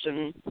match,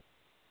 and,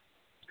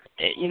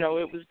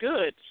 it was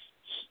good.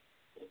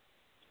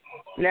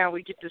 Now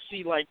we get to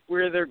see,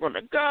 where they're going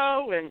to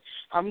go, and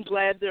I'm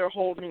glad they're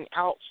holding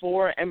out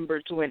for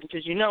Ember to win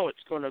because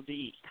it's going to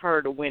be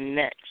her to win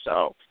next.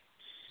 So,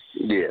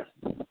 yeah.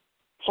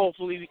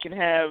 Hopefully we can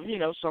have,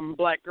 some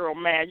black girl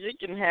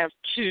magic and have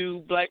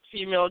two black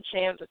female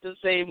champs at the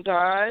same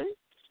time.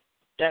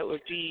 That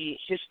would be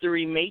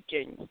history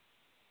making.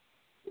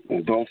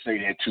 Well, don't say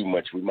that too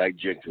much. We might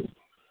jinx it.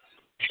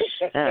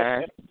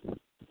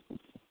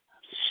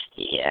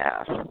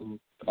 Yeah.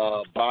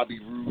 Bobby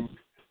Roode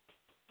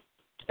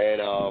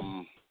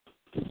and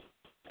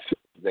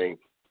name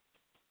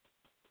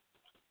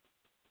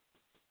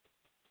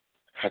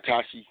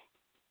Hitachi.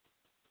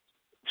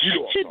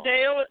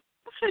 Hideo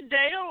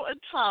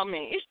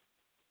Itami.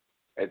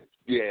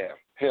 Yeah,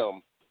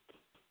 him.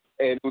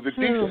 And it was a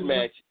decent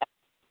match.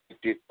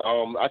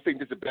 I think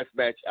this is the best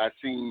match I've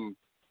seen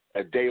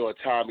Hideo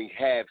Itami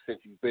have since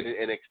he's been in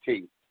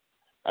NXT.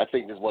 I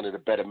think this is one of the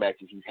better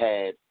matches he's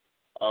had.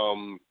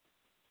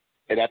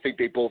 And I think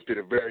they both did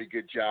a very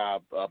good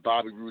job.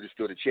 Bobby Roode is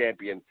still the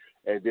champion.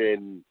 And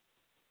then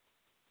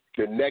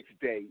the next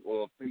day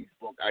on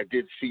Facebook, I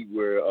did see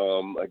where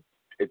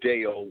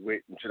Hideo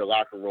went into the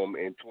locker room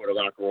and tore the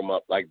locker room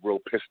up, real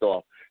pissed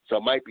off. So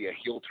it might be a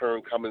heel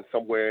turn coming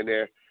somewhere in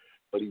there.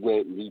 But he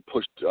went and he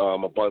pushed a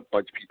bunch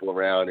of people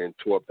around and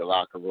tore up the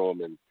locker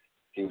room, and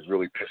he was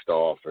really pissed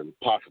off and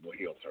possible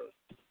heel turn.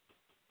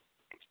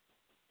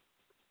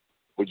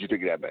 What did you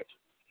think of that match?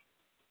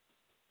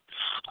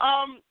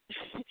 A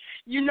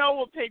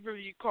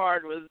pay-per-view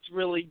card was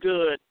really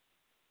good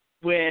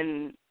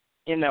when,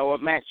 a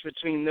match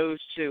between those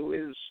two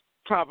is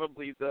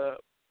probably the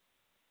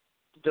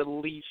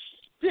least,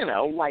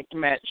 liked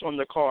match on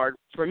the card.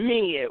 For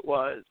me, it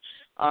was.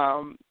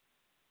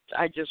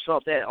 I just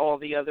felt that all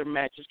the other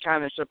matches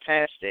kind of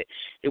surpassed it.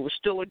 It was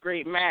still a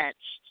great match.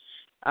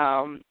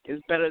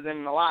 It's better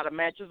than a lot of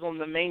matches on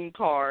the main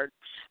card.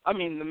 The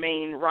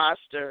main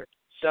roster.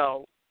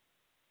 So,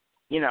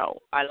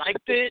 I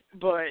liked it,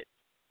 but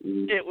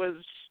it was,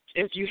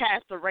 if you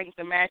have to rank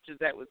the matches,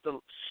 that was the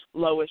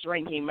lowest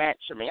ranking match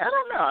for me. I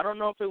don't know. I don't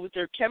know if it was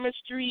their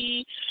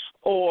chemistry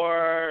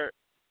or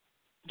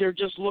they're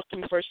just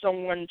looking for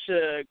someone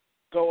to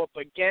go up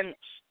against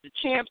the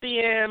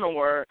champion,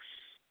 or,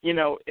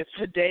 if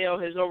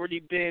Hideo has already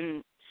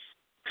been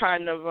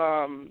kind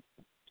of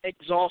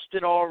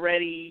exhausted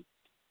already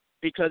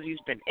because he's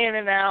been in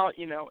and out,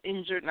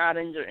 injured, not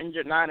injured,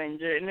 injured, not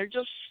injured. And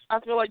I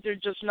feel like they're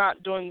just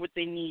not doing what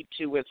they need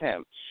to with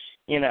him.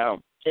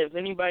 If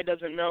anybody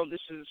doesn't know, this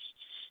is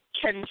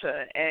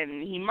Kenta,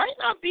 and he might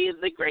not be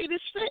the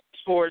greatest fit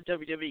for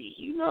WWE.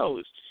 Who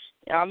knows?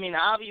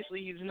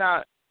 Obviously he's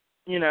not,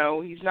 he's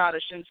not a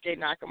Shinsuke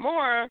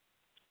Nakamura,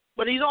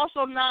 but he's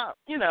also not,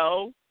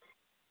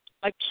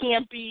 a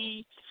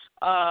campy,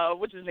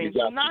 what's his name,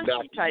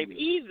 Funaki type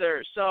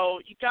either. So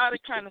you got to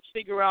kind of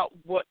figure out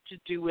what to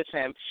do with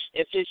him.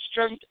 If his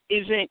strength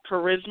isn't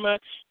charisma,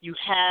 you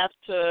have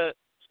to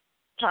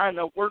kind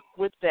of work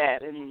with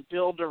that and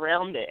build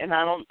around it. And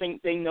I don't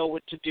think they know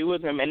what to do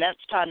with him. And that's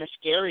kind of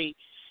scary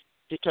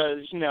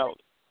because,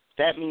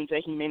 that means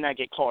that he may not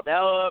get called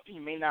up. He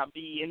may not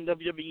be in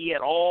WWE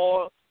at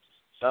all.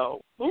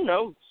 So who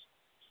knows?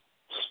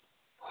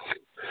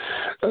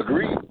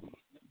 Agreed.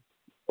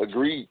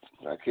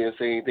 I can't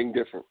say anything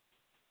different.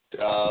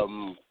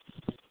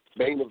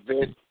 Main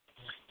event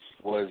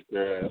was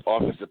the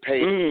Office of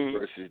Pain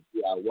versus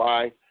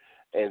DIY,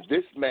 and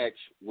this match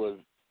was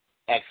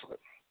excellent.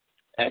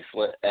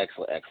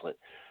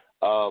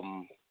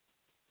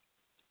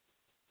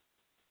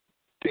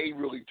 They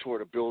really tore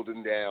the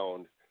building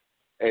down,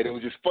 and it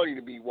was just funny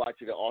to me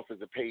watching the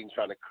Office of Pain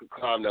trying to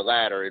climb the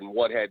ladder, and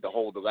one had to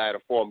hold the ladder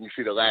for him. You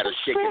see the ladder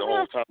shaking the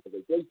whole time.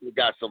 They basically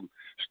got some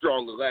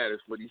stronger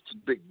ladders for these two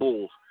big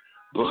bulls,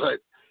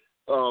 but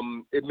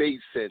it made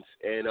sense.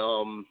 And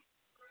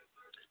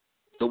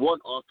the one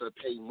Office of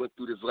Pain went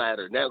through this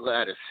ladder, and that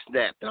ladder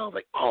snapped. And I was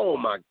like, oh,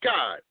 my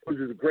God. This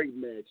is a great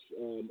match.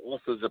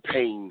 Office of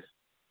Pain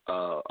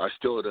are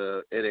still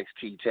the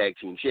NXT Tag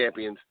Team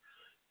Champions.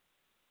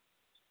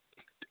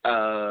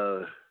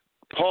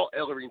 Paul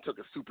Ellering took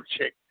a super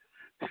kick,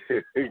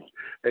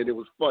 and it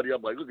was funny.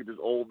 I'm like, look at this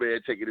old man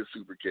taking a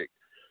super kick.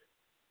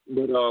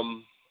 But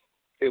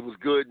it was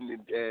good,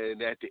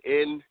 and at the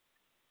end,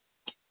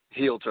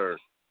 heel turn.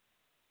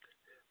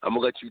 I'm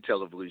going to let you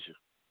tell it, Valicia.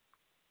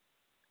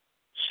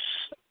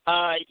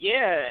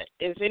 Yeah,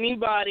 if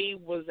anybody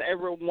was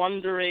ever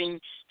wondering,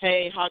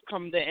 hey, how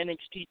come the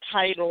NXT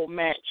title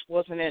match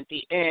wasn't at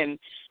the end,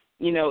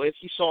 you know, if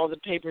you saw the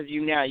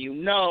pay-per-view now, you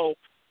know,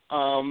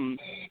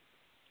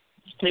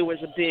 there was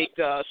a big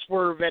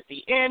swerve at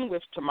the end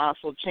with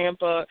Tommaso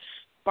Ciampa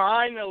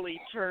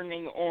finally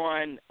turning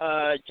on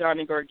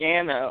Johnny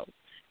Gargano.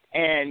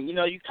 And, you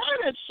know, you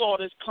kind of saw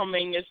this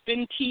coming. It's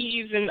been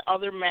teased in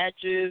other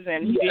matches,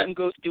 and he didn't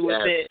go through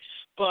with it.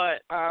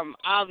 But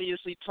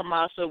obviously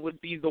Tommaso would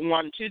be the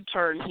one to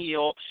turn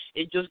heel.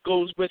 It just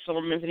goes with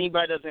him. If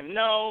anybody doesn't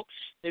know,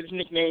 his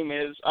nickname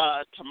is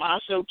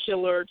Tommaso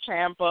Killer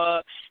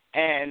Ciampa,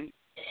 and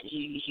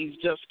he's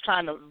just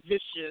kind of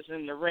vicious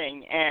in the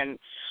ring. And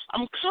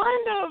I'm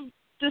kind of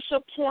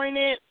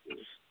disappointed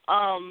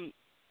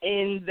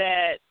in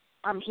that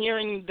I'm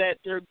hearing that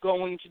they're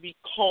going to be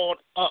called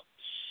up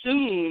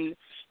soon,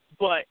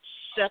 but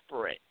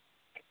separate.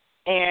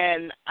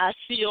 And I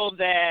feel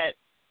that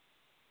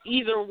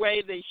either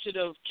way they should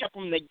have kept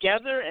them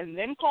together and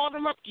then called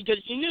them up, because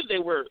you knew they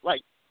were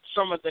like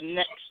some of the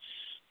next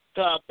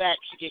backs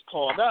to get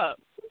called up.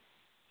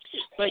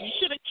 But you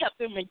should have kept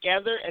them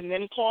together and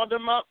then called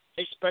them up,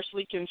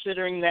 especially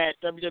considering that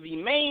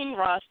WWE main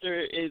roster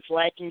is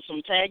lacking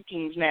some tag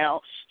teams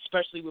now,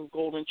 especially with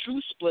Golden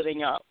Truth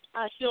splitting up.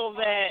 I feel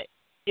that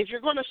if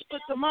you're going to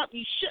split them up,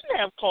 you shouldn't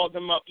have called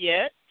them up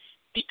yet,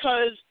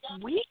 because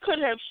we could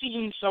have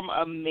seen some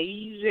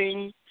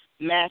amazing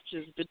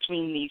matches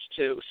between these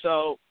two.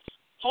 So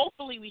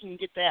hopefully we can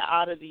get that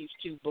out of these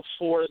two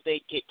before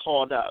they get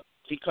called up,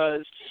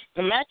 because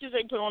the matches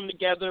they put on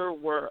together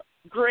were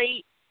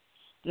great.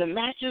 The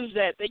matches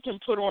that they can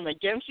put on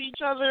against each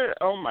other,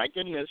 oh my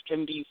goodness,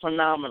 can be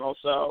phenomenal.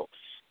 So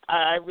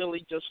I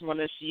really just want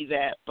to see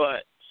that.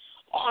 But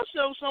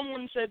also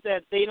someone said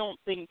that they don't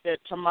think that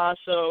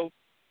Tommaso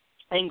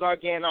and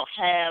Gargano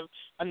have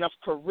enough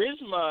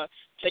charisma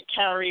to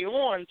carry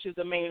on to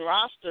the main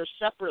roster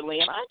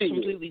separately, and I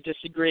completely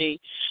disagree.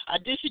 I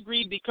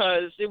disagree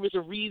because there was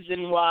a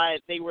reason why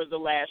they were the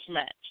last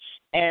match,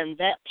 and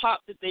that pop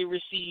that they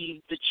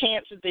received, the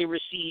chance that they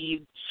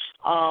received,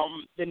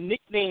 the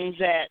nicknames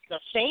that the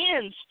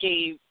fans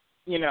gave,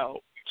 you know,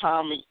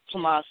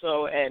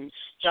 Tommaso and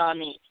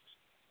Johnny,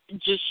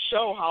 just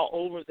show how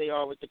over they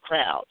are with the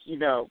crowd. You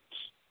know,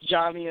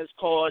 Johnny is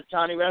called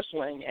Johnny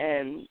Wrestling,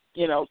 and,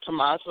 you know,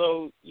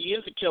 Tommaso, he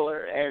is a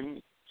killer,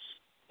 and,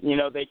 you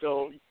know, they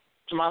go,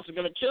 Tommaso's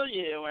going to kill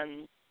you,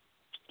 and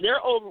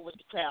they're over with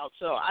the crowd.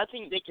 So I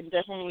think they can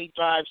definitely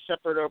drive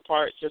separate or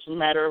apart. It's just a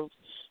matter of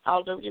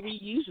how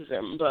WWE uses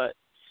them. But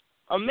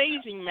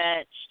amazing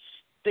match.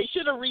 They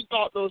should have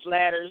rethought those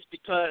ladders,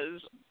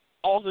 because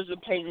Authors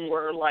of Pain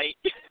were, like,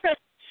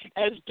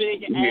 as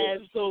big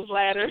as those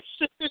ladders.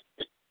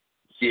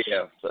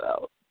 Yeah.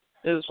 So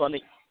it was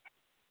funny.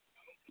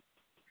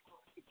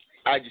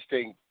 I just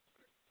think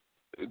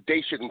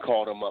they shouldn't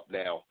call them up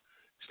now,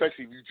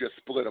 especially if you just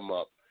split them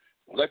up.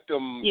 Let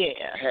them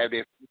have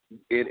their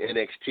in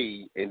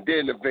NXT, and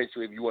then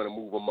eventually, if you want to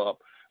move them up,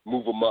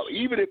 move them up.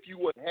 Even if you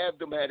would have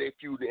them have their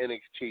feud in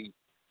NXT,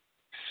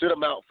 sit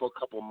them out for a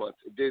couple of months,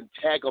 and then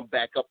tag them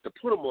back up to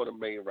put them on the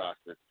main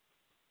roster.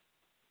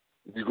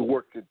 You can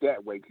work it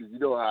that way, because you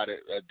know how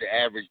the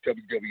average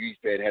WWE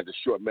fan has a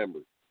short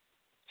memory.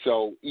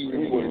 So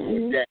even if you want to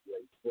do it that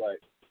way,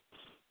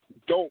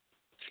 but don't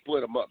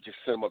split them up, just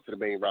send them up to the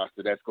main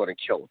roster. That's going to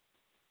kill them.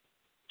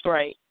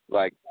 Right.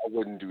 Like, I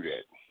wouldn't do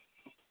that.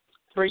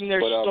 Bring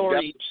their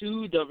story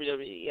to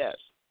WWE, yes.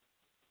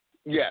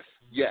 Yes.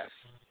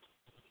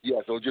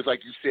 So just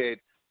like you said,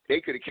 they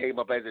could have came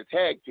up as a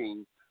tag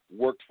team,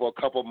 worked for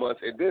a couple of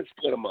months, and then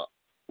split them up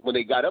when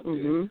they got up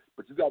there.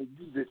 But you got to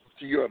use it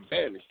to your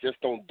advantage.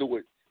 Just don't do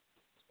it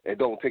and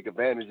don't take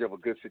advantage of a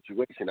good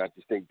situation. I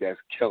just think that's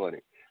killing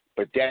it.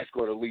 But that's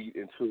going to lead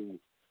into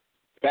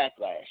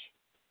Backlash.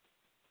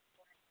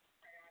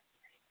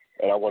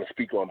 And I want to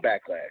speak on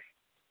Backlash.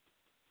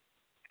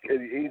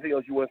 Anything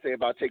else you want to say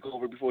about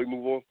TakeOver before we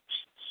move on?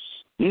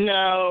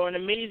 No, an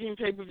amazing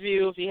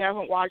pay-per-view. If you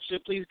haven't watched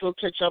it, please go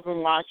catch up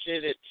and watch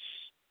it.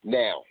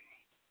 Now,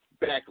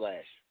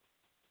 Backlash.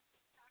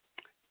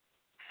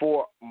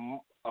 For a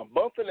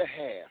month and a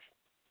half,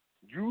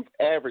 you've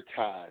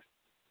advertised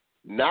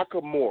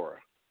Nakamura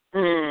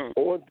on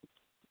the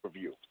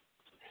review.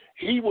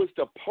 He was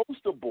the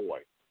poster boy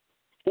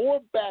for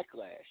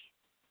Backlash.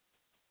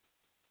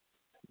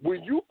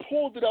 When you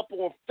pulled it up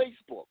on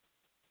Facebook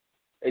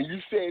and you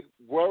said,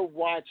 we're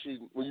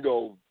watching, you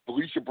know,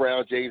 Valicia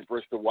Brown, James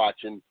Bristol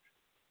watching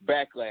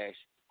Backlash,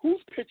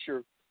 whose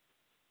picture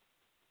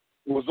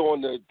was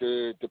on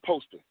the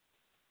poster?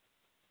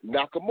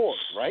 Nakamura,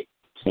 right?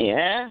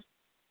 Yeah.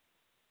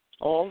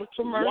 All the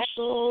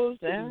commercials.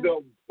 What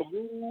the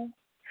blue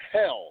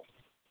hell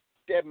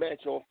that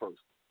match on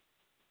first?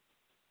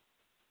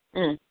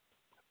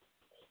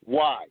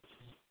 Why?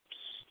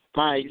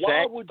 My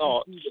exact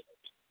thoughts.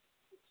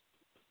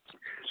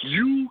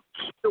 You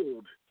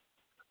killed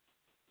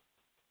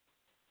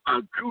a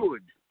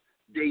good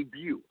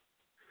debut.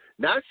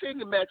 Not saying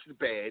the match is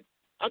bad.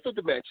 I thought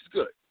the match is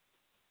good.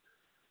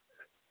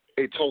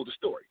 It told the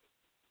story.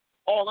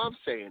 All I'm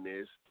saying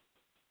is,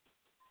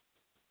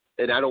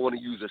 and I don't want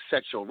to use a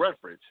sexual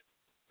reference,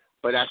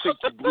 but I think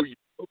you blew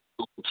your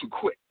too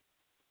quick.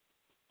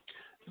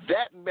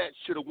 That match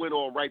should have went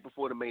on right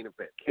before the main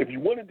event. If you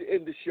wanted to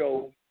end the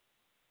show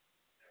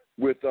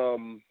with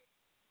Jinder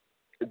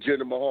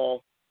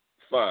Mahal,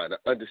 fine,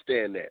 I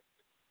understand that.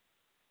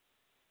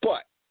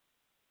 But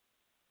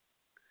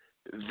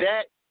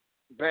that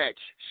match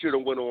should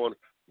have went on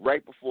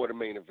right before the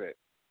main event.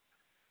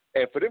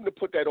 And for them to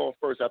put that on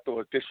first, I thought it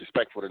was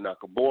disrespectful to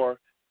Nakamura,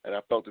 and I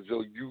felt as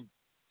though you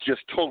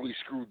just totally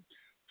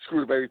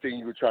screwed up everything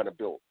you were trying to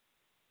build.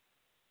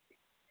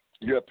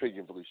 Your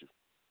opinion, Valicia?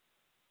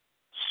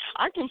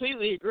 I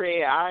completely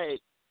agree.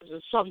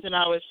 It's something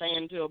I was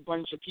saying to a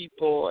bunch of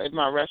people in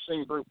my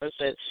wrestling group. I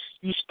said,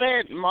 you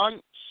spent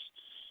months,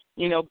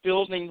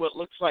 building what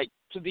looks like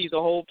to be the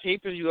whole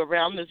pay-per-view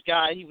around this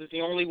guy. He was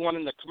the only one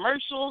in the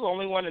commercials,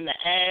 only one in the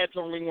ads,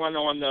 only one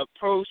on the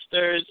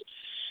posters,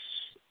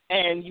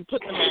 and you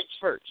put the match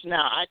first.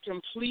 Now, I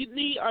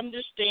completely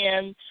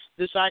understand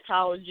the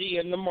psychology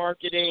and the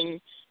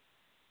marketing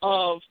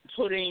of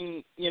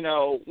putting,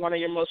 one of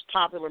your most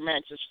popular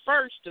matches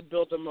first to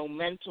build a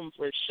momentum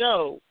for a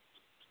show.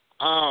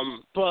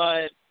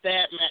 But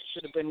that match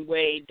should have been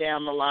way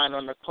down the line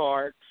on the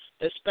card,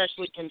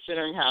 especially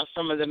considering how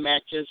some of the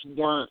matches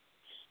weren't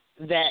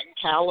that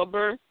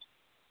caliber.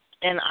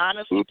 And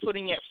honestly,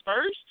 putting it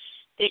first,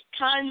 it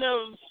kind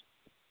of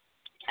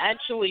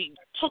actually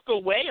took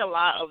away a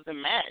lot of the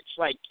match.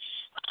 Like,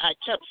 I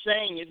kept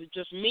saying, is it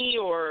just me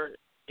or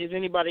is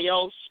anybody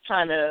else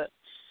kind of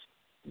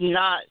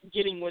not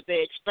getting what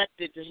they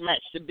expected this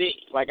match to be?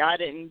 Like, I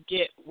didn't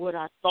get what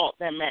I thought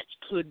that match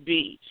could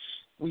be.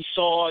 We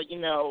saw,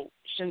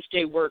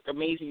 Shinsuke work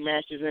amazing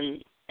matches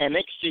in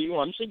NXT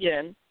once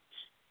again,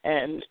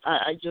 and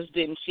I just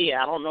didn't see it.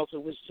 I don't know if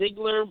it was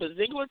Ziggler, but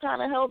Ziggler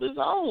kind of held his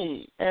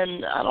own,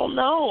 and I don't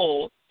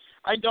know.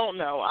 I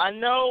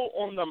know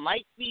on the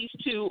mic these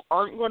two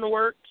aren't going to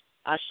work.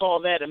 I saw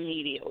that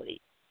immediately.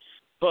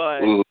 But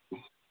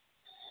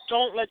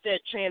don't let that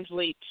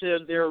translate to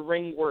their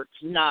ring work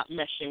not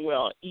meshing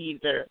well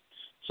either.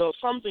 So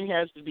something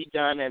has to be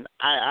done, and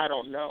I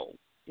don't know,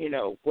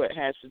 what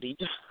has to be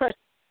done.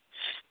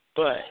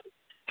 But,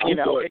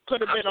 it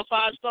could have been a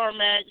 5-star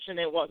match, and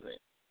it wasn't.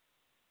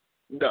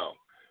 No.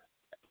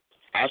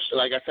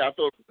 Like I said, I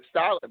thought it was a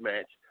solid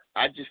match.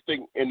 I just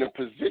think in the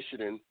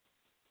positioning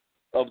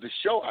of the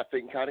show, I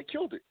think kind of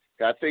killed it.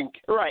 I think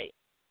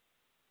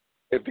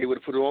if they would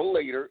have put it on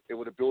later, it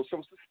would have built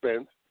some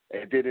suspense,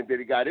 and then if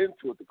they got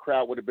into it, the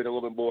crowd would have been a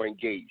little bit more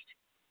engaged.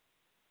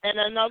 And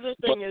another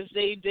thing is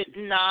they did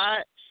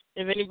not,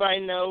 if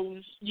anybody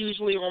knows,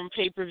 usually on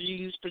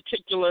pay-per-views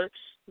particular,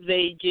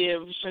 they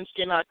give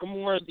Shinsuke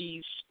Nakamura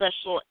these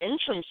special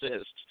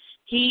entrances.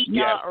 He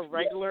got a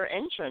regular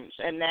entrance,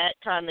 and that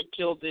kind of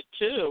killed it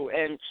too.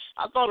 And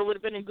I thought it would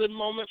have been a good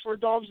moment for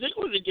Dolph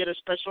Ziggler to get a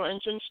special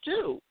entrance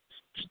too.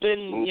 It's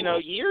been,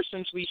 years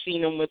since we've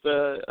seen him with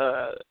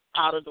a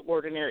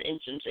out-of-the-ordinary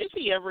entrance. If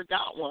he ever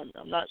got one,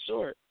 I'm not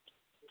sure.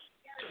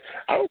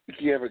 I don't think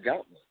he ever got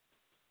one.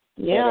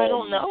 Yeah, I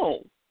don't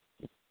know.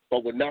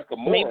 But with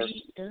Nakamura,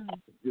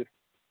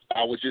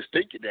 I was just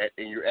thinking that,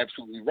 and you're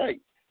absolutely right.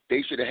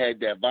 They should have had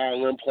that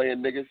violin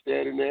playing nigga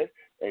standing there,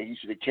 and he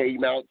should have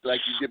came out like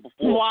he did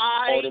before.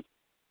 Why?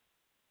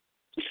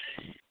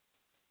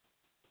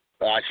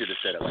 I should have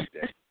said it like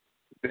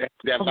that.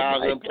 That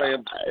violin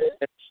playing,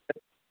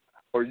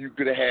 or you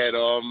could have had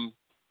a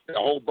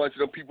whole bunch of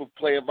them people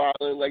playing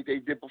violin like they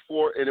did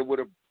before, and it would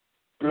have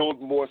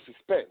built more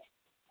suspense.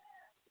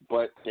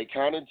 But they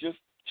kind of just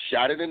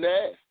shot it in the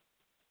ass.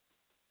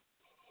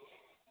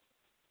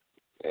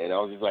 And I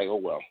was just like, oh,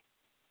 well.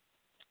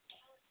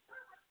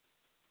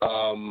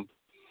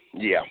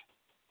 Yeah.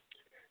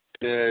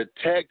 The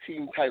tag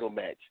team title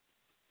match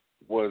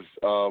was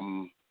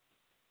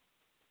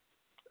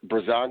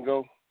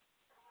Breezango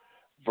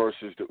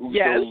versus the Usos.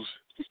 Yes.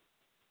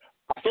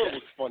 I thought it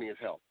was funny as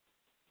hell.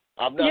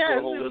 I'm not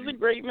gonna hold it was a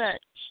great match.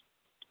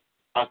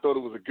 I thought it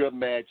was a good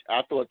match.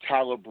 I thought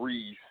Tyler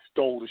Breeze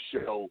stole the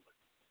show.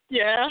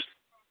 Yeah.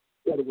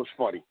 I thought it was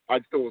funny. I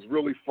thought it was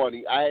really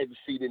funny. I hadn't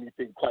seen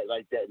anything quite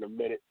like that in a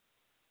minute.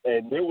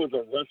 And there was a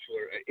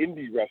wrestler, an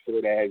indie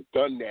wrestler, that has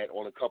done that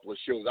on a couple of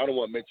shows. I don't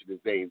want to mention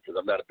his name because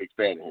I'm not a big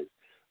fan of his.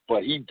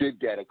 But he did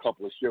that a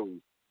couple of shows,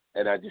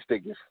 and I just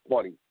think it's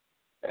funny.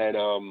 And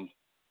I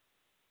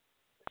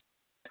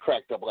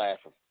cracked up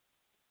laughing.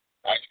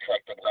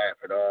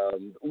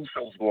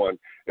 Usos won.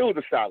 It was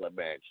a solid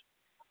match.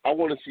 I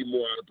want to see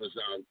more out of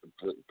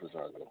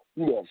Breezango.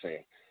 You know what I'm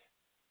saying?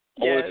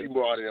 I want to see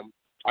more out of him.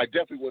 I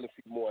definitely want to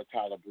see more of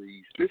Tyler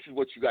Breeze. This is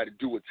what you got to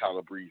do with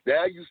Tyler Breeze.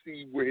 Now you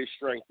see where his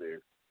strength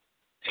is.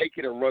 Take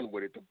it and run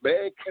with it. The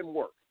man can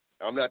work.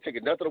 I'm not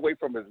taking nothing away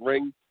from his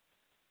ring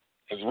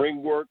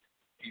work.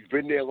 He's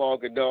been there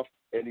long enough,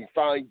 and he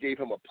finally gave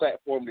him a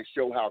platform to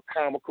show how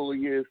comical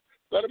he is.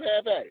 Let him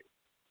have at it.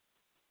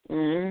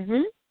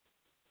 Mm-hmm.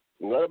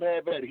 Let him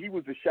have at it. He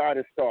was the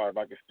shining star, if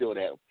I can steal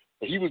that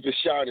He was the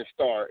shining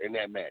star in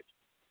that match.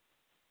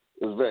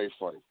 It was very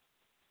funny.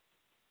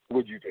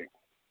 What do you think?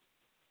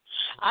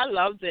 I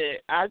loved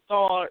it. I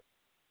thought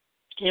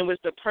it was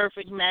the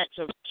perfect match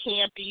of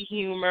campy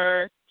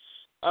humor,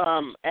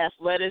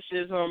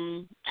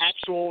 athleticism,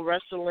 actual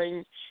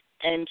wrestling,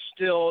 and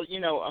still,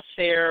 a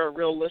fair,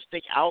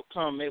 realistic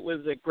outcome. It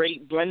was a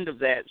great blend of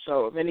that.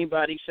 So if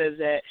anybody says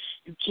that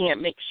you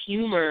can't mix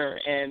humor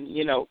and,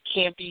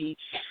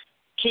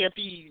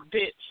 campy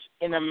bits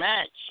in a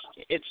match,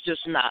 it's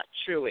just not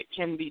true. It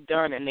can be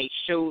done, and they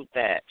showed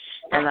that.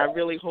 And I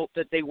really hope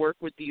that they work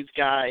with these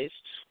guys,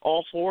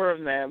 all four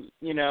of them,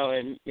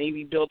 and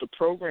maybe build a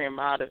program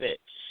out of it.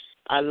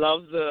 I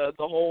love the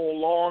whole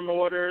Law and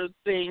Order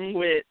thing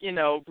with,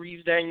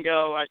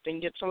 Breezango. I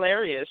think it's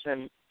hilarious,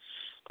 and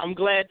I'm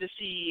glad to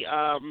see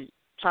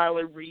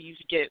Tyler Breeze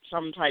get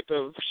some type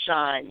of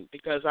shine,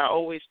 because I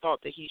always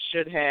thought that he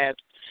should have.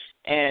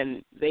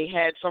 And they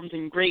had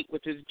something great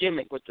with his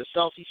gimmick, with the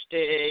selfie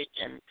stick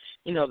and,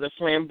 the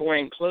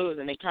flamboyant clothes,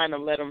 and they kind of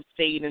let him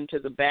fade into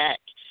the back.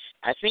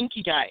 I think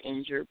he got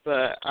injured,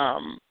 but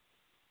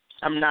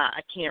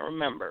I can't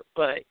remember.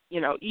 But,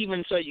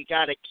 even so, you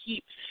got to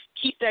keep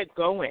that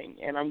going,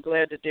 and I'm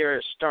glad that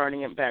they're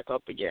starting him back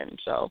up again.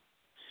 So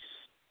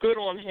good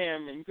on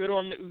him and good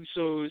on the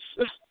Usos.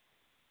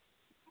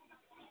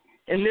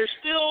 And they're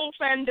still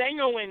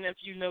fandangoing, if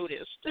you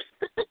noticed.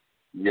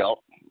 Yep.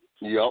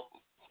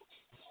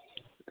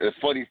 The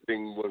funny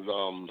thing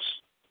was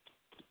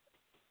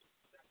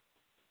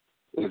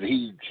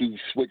he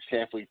switched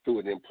halfway through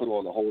and then put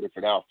on a whole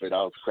different outfit.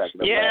 I was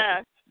cracking up.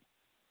 Yeah.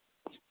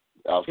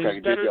 I was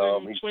cracking better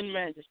than Twin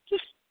Magic.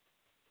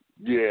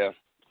 Yeah.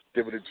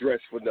 There was a dress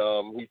when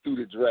he threw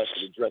the dress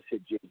and the dress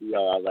hit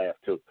JBL. I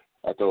laughed too.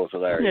 I thought it was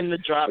hilarious. And the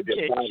drop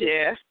kick,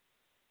 yeah.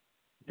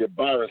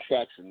 Byron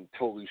Saxon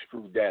totally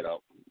screwed that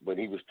up when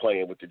he was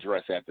playing with the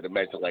dress after the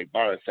match. I'm like,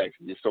 Byron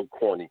Saxon, you're so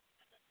corny.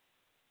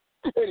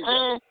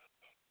 Anyway.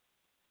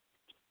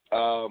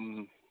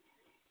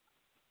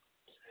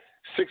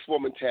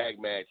 6-woman tag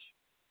match.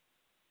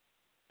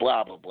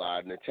 Blah, blah,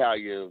 blah.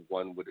 Natalya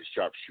won with a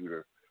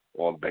sharpshooter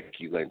on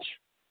Becky Lynch.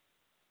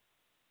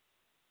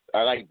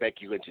 I like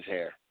Becky Lynch's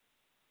hair.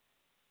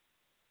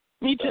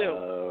 Me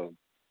too.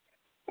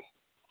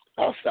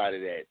 Outside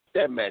of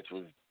that match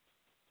was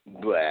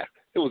blah.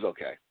 It was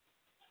okay.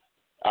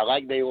 I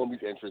like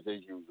Naomi's entrance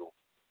as usual.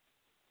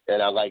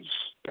 And I like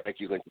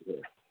Becky Lynch's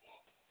hair.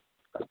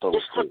 I thought it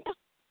was cool.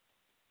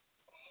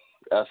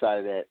 Outside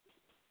of that,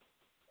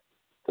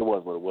 it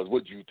was what it was.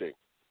 What do you think?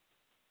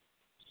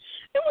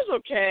 It was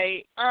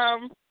okay.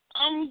 I'm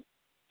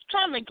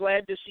kind of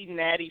glad to see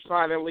Natty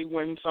finally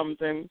win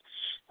something.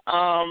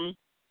 I'm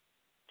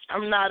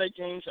not a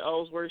James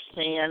Ellsworth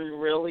fan,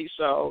 really,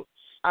 so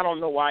I don't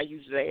know why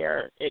he's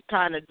there. It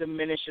kind of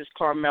diminishes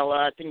Carmella.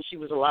 I think she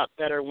was a lot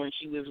better when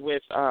she was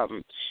with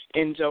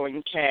Enzo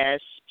and Cass.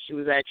 She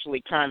was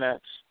actually kind of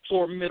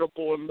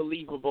formidable and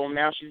believable.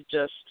 Now she's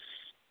just,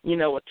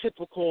 a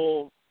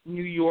typical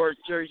New York,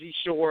 Jersey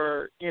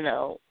Shore,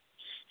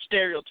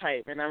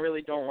 stereotype, and I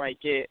really don't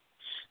like it.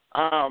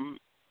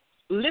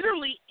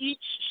 Literally each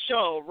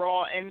show,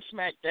 Raw and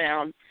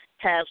SmackDown,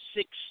 have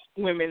 6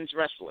 women's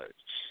wrestlers.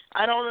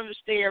 I don't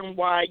understand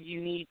why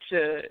you need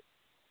to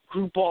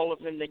group all of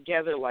them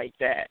together like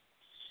that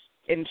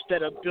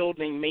instead of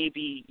building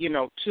maybe,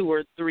 2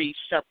 or 3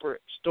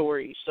 separate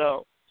stories.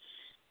 So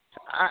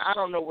I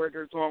don't know where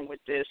they're going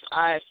with this.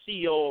 I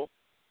feel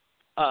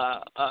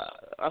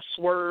a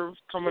swerve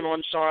coming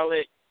on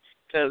Charlotte,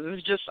 because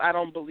it's just, I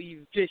don't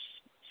believe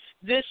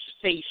this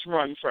face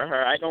run for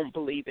her. I don't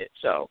believe it.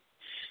 So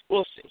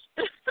we'll see.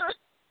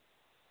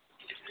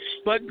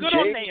 But good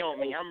on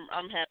Naomi.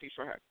 I'm happy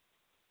for her.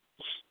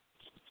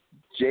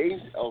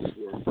 James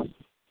Ellsworth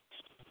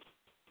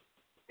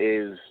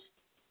is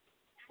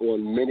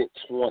on minute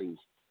 20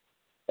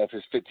 of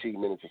his 15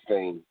 minutes of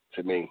fame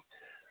to me.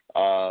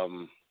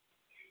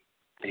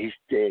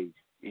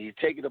 He's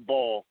taking the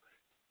ball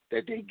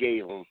that they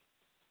gave him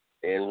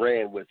and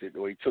ran with it,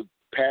 or he took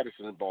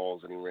Patterson's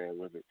balls and he ran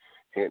with it.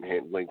 Hint,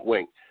 hint, wink,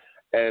 wink.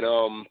 And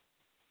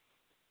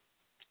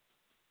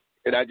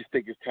I just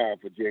think it's time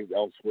for James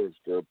Ellsworth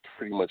to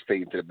pretty much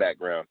fade into the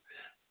background.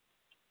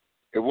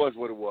 It was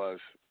what it was.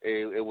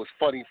 It was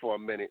funny for a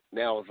minute.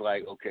 Now it's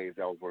like, okay, it's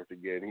Ellsworth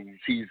again.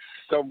 He's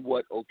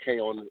somewhat okay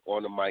on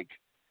the mic.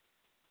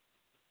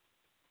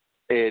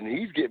 And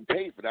he's getting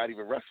paid for not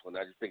even wrestling.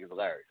 I just think it's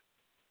hilarious.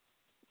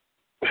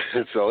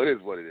 So it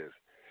is what it is.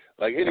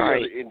 Like any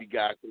other indie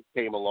guy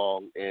came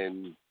along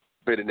and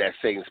been in that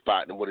same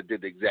spot and would have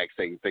did the exact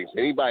same thing. So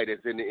anybody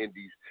that's in the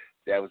indies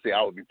that would say,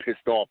 I would be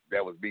pissed off if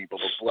that was me, blah,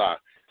 blah, blah.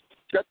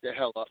 Shut the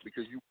hell up,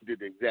 because you did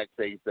the exact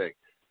same thing.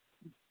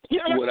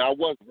 Yeah. When I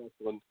was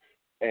wrestling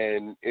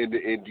and in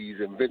the indies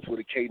and Vince would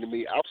have came to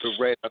me, I would have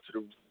ran out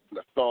to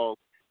the thong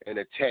and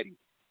a teddy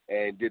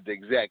and did the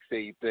exact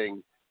same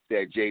thing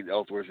that James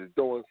Ellsworth is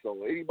doing.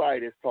 So anybody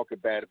that's talking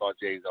bad about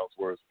James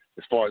Ellsworth,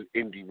 as far as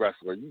indie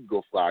wrestler, you can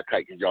go fly a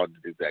kite because y'all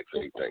did the exact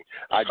same thing.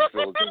 I just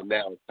feel like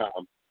now it's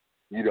time,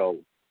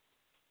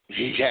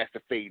 he has to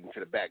fade into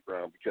the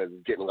background because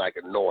it's getting like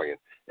annoying,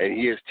 and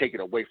he is taking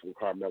away from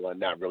Carmella and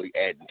not really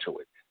adding to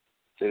it.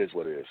 It is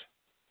what it is.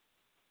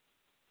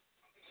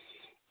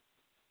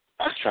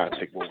 I'm trying to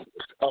think what it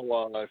is.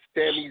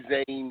 Sami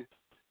Zayn,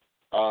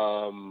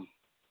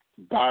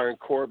 Baron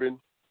Corbin.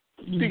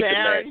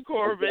 Baron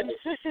Corbin.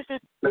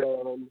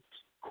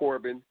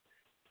 Corbin.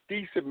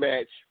 Decent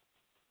match.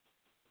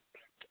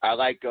 I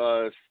like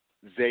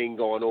Zayn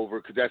going over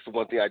because that's the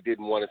one thing I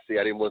didn't want to see.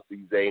 I didn't want to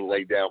see Zayn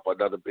lay down for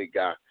another big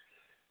guy.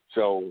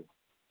 So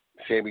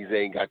Sami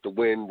Zayn got the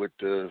win with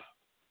the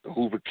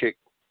Hoover kick.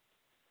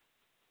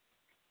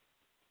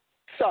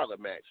 Solid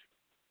match.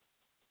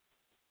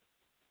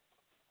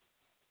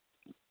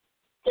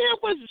 Yeah, it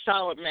was a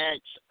solid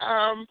match.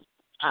 I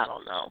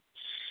don't know.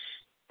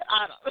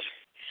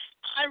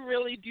 I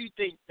really do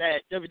think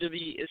that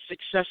WWE is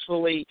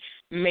successfully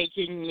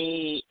making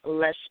me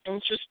less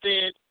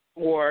interested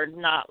or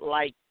not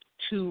like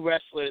two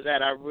wrestlers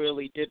that I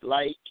really did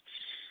like.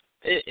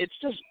 It's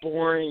just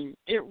boring.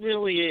 It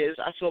really is.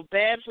 I feel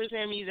bad for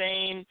Sami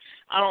Zayn.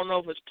 I don't know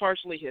if it's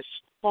partially his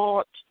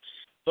fault,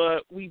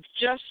 but we've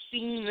just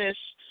seen this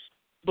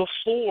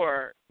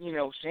before. You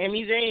know,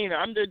 Sami Zayn,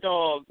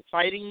 underdog,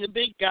 fighting the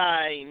big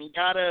guy, and you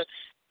got to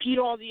beat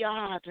all the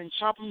odds and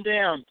chop him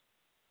down.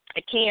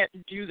 I can't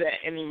do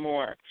that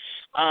anymore.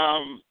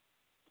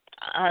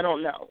 I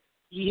don't know.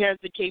 He has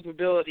the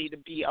capability to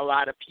be a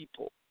lot of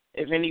people.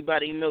 If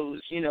anybody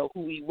knows, you know,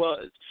 who he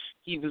was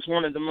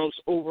one of the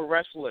most over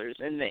wrestlers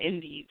in the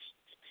indies.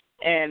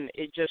 And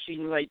it just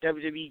seems like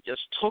WWE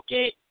just took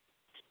it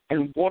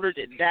and watered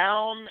it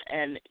down,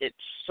 and it's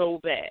so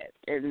bad.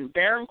 And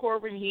Baron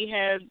Corbin, he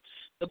had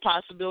the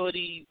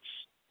possibility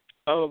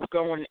of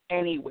going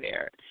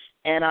anywhere.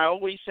 And I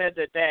always said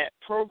that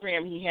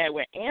program he had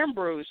with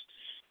Ambrose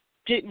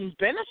didn't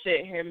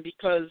benefit him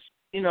because,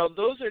 you know,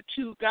 those are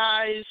two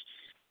guys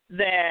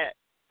that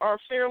are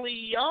fairly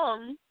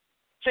young,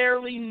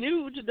 fairly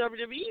new to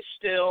WWE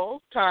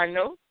still, kind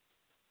of.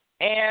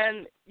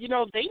 And, you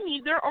know, they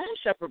need their own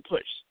separate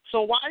push.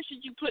 So why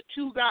should you put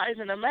two guys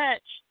in a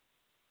match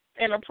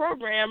in a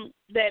program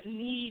that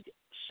need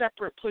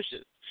separate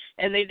pushes?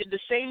 And they did the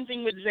same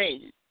thing with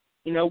Zayn.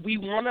 You know, we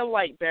want to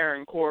like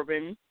Baron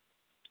Corbin.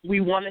 We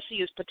want to see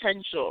his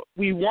potential.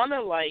 We want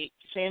to like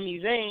Sami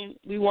Zayn.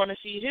 We want to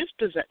see his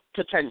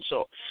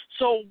potential.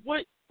 So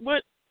what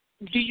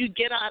do you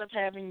get out of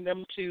having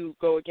them two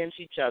go against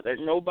each other?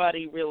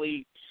 Nobody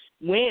really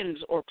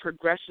wins or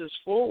progresses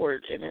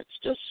forward, and it's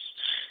just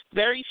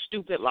very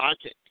stupid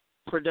logic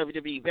for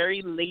WWE,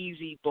 very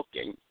lazy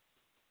booking.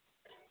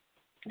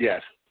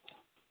 Yes.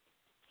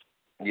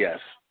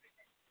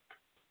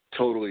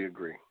 Totally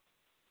agree.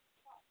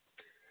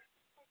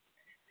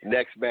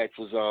 Next match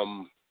was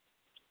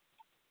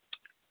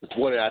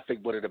one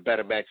of the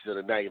better matches of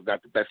the night, if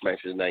not the best match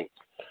of the night.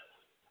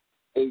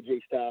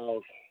 AJ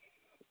Styles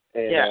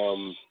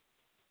and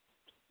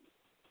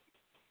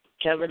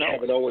Kevin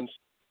Owens.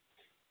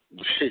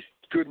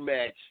 Good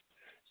match.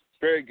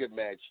 Very good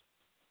match.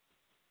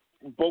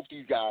 Both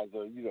these guys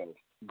are, you know,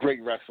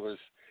 great wrestlers.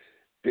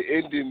 The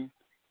ending,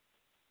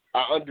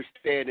 I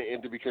understand the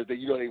ending because they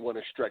want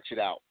to stretch it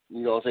out.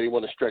 You know what I'm saying? They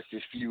want to stretch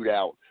this feud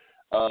out.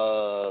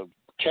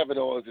 Kevin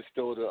Owens is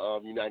still the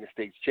United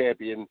States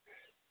champion.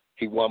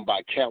 He won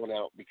by count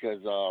out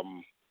because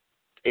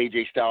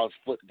AJ Styles'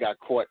 foot got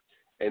caught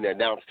in the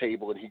announce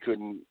table and he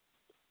couldn't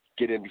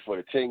get in before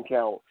the 10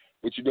 count.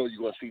 But you know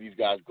you're going to see these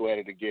guys go at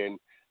it again.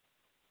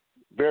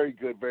 Very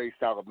good, very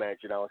solid match.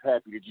 And I was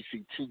happy that you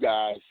see two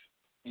guys,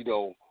 you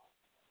know,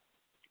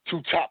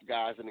 two top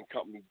guys in the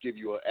company give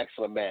you an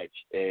excellent match.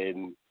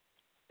 And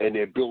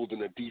they're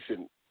building a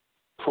decent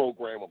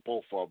program of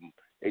both of them.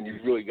 And you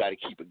really got to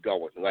keep it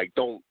going. Like,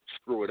 don't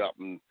screw it up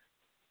and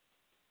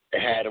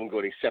had them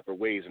go their separate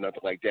ways or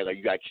nothing like that. Like,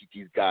 you got to keep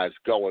these guys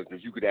going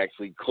because you could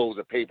actually close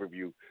a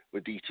pay-per-view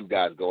with these two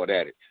guys going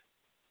at it.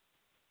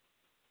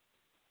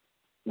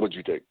 What'd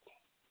you think?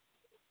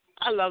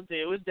 I loved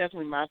it. It was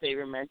definitely my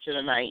favorite match of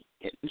the night.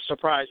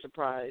 Surprise,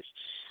 surprise.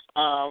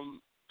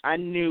 I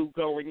knew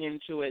going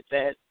into it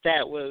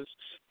that was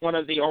one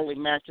of the only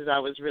matches I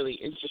was really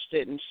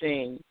interested in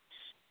seeing.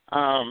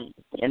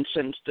 And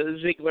since the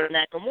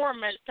Ziggler-Nakamura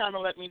match kind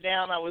of let me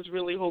down, I was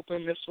really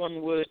hoping this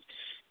one would,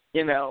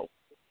 you know,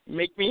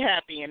 make me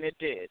happy, and it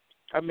did.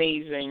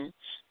 Amazing.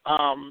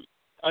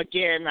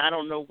 Again, I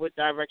don't know what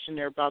direction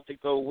they're about to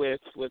go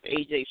with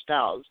AJ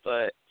Styles,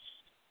 but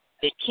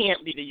it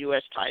can't be the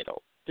U.S.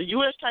 title. The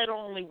U.S. title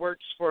only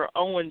works for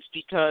Owens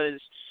because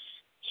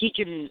he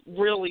can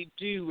really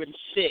do and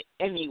fit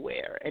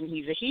anywhere, and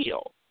he's a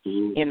heel,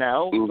 you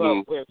know.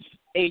 Mm-hmm. But with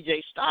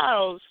AJ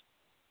Styles,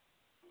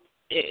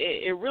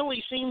 it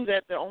really seems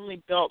that the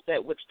only belt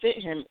that would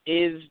fit him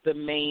is the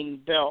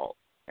main belt,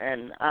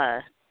 and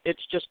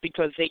it's just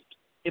because they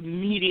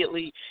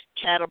immediately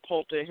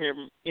catapulted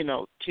him, you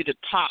know, to the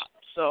top.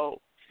 So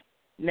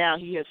now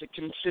he has to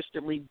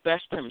consistently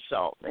best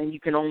himself, and you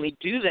can only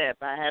do that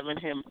by having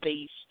him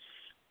face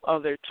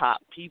other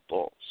top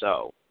people.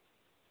 So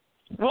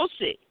we'll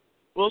see.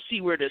 We'll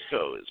see where this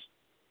goes.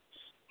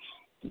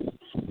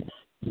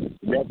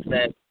 Next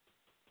match,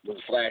 was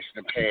a flash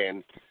in the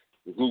pan.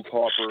 Luke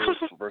Harper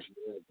versus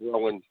Eric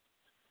Rowan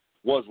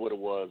was what it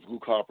was.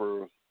 Luke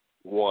Harper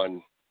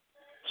won.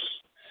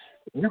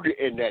 You can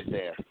end that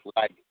there.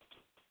 Like,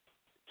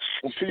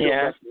 you see them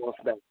wrestle on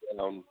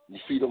SmackDown. You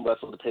see them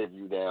wrestle the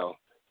pay-per-view now.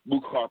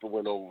 Luke Harper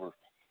went over.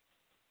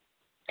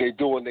 They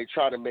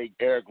try to make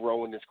Eric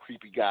Rowan this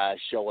creepy guy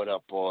showing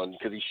up on,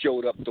 because he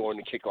showed up during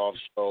the kickoff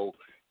show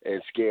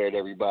and scared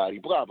everybody,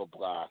 blah, blah,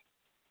 blah.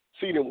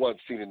 Seen it once,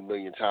 seen it a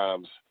million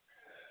times.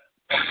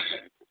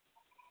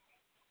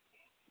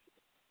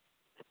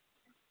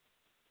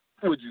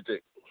 What would you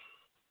think?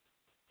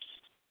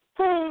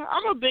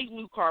 I'm a big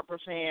Luke Harper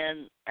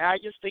fan. I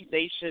just think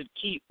they should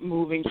keep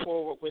moving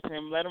forward with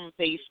him. Let him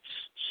face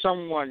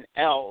someone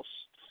else,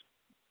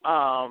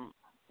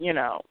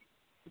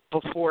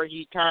 before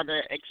he kind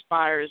of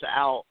expires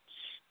out,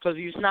 because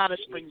he's not a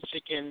spring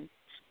chicken.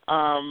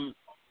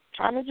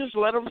 Kind of just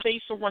let him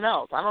face someone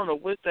else. I don't know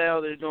what the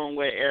hell they're doing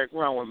with Eric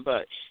Rowan,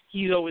 but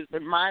he's always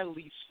been my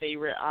least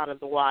favorite out of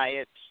the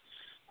Wyatts.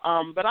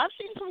 But I've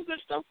seen some good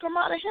stuff come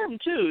out of him,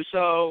 too,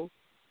 so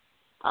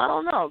I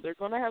don't know. They're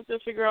going to have to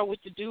figure out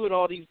what to do with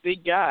all these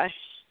big guys.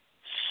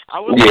 I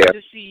would like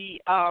to see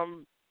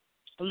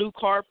Luke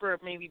Harper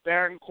and maybe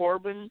Baron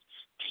Corbin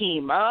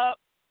team up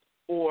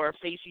or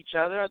face each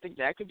other. I think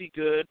that could be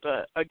good.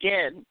 But,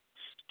 again,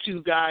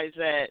 two guys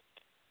that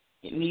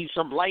need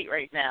some light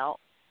right now.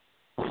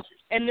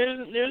 And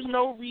there's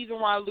no reason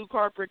why Luke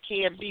Harper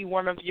can't be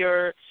one of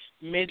your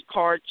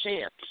mid-card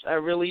champs. I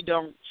really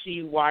don't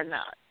see why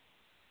not.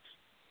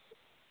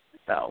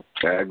 So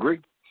I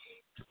agree.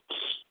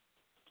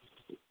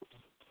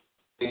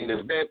 In the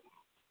event,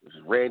 this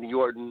is Randy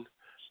Orton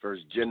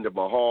versus Jinder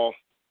Mahal.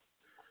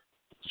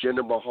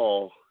 Jinder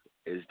Mahal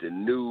is the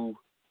new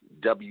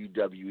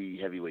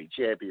WWE heavyweight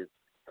champion,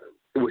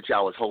 which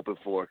I was hoping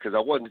for because I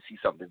wanted to see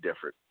something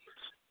different.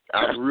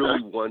 I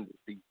really wanted to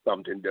see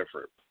something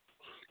different.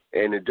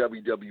 And the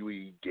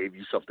WWE gave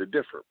you something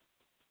different.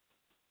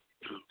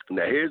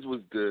 Now, here's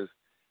was the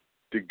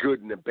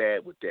good and the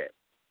bad with that.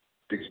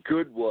 The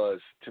good was,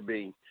 to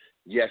me,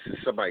 yes,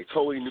 it's somebody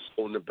totally new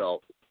on the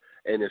belt,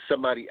 and it's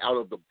somebody out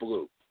of the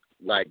blue.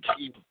 Like,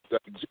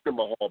 Jinder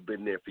Mahal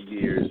been there for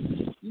years.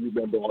 You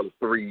remember all the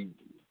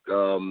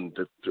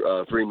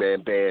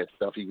three-man band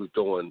stuff he was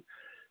doing,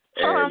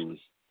 and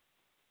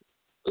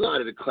a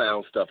lot of the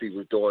clown stuff he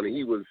was doing, and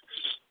he was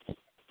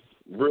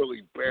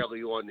really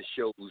barely on the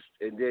shows,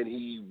 and then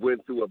he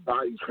went through a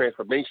body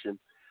transformation,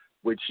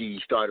 which he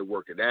started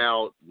working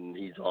out, and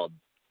he's all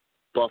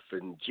buff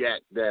and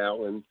jacked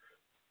now, and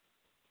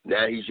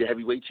now he's your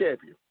heavyweight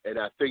champion. And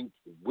I think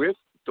with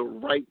the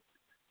right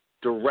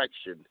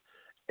direction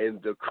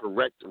and the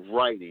correct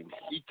writing,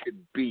 he could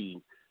be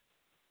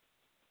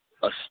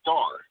a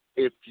star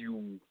if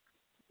you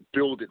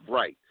build it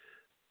right.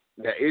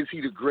 Now, is he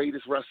the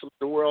greatest wrestler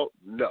in the world?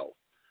 No.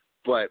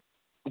 But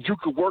you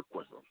could work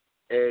with him.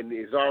 And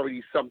there's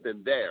already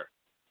something there.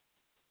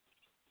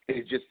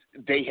 It's just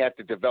they have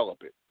to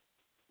develop it.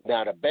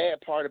 Now, the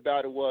bad part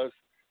about it was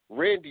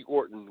Randy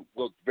Orton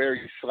looked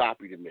very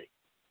sloppy to me.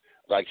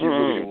 Like he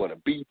really didn't want to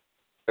beat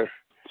her.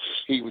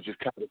 He was just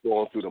kind of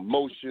going through the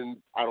motion.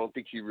 I don't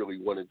think he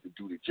really wanted to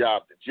do the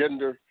job to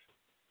Jinder.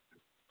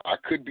 I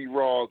could be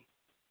wrong,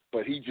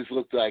 but he just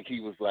looked like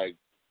he was like,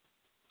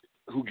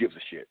 who gives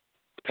a shit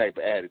type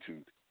of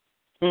attitude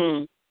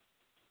to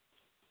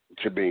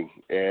me.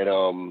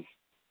 And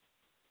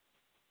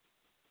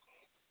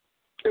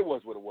it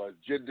was what it was.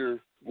 Jinder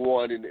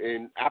won,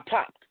 and I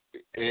popped.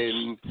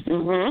 And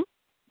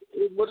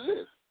it's what it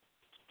is.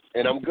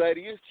 And I'm glad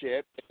he is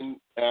champ. And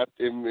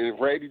if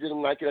Randy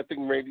didn't like it, I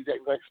think Randy's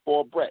acting like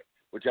spoiled brat,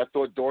 which I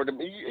thought during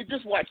the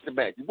just watch the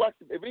match.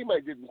 If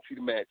anybody didn't see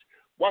the match,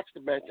 watch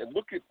the match and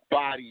look at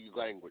body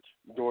language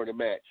during the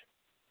match.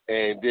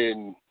 And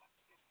then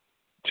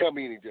tell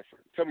me any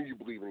different. Tell me you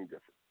believe any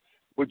different.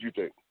 What do you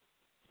think?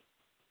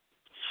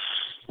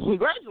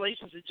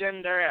 Congratulations to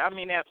Jinder. I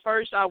mean, at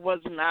first I was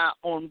not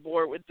on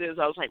board with this.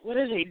 I was like, what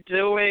are they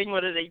doing?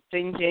 What are they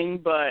thinking?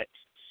 But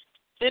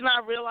then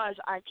I realized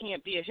I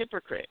can't be a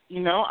hypocrite.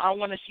 You know, I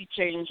want to see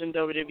change in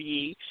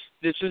WWE.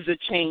 This is a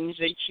change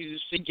they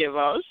choose to give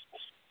us.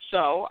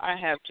 So I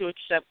have to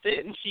accept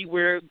it and see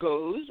where it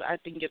goes. I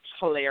think it's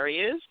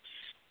hilarious.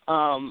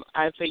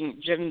 I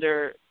think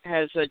Jinder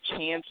has a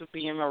chance of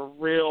being a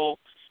real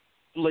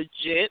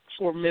legit,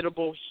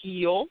 formidable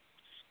heel.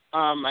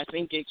 I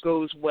think it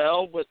goes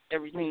well with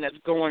everything that's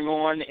going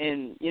on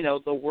in,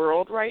 the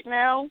world right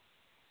now.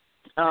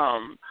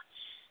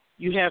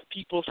 You have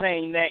people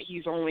saying that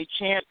he's only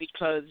champ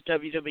because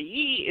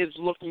WWE is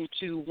looking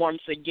to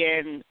once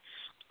again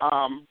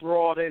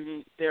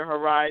broaden their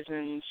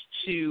horizons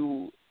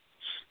to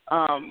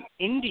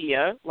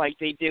India, like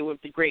they did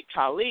with the Great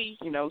Khali.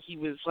 He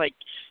was like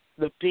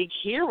the big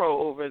hero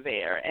over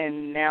there,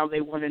 and now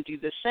they want to do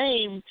the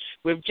same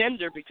with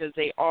Jinder because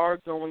they are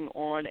going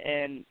on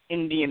an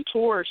Indian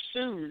tour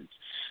soon,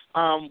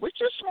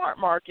 which is smart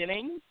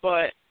marketing,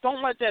 but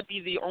don't let that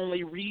be the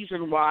only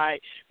reason why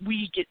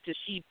we get to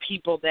see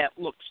people that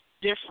looks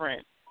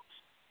different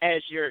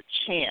as your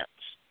champs.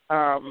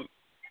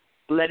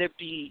 let it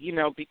be,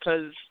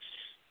 because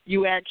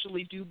you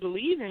actually do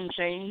believe in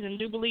change and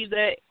do believe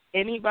that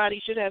anybody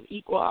should have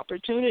equal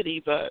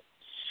opportunity. But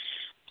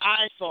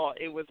I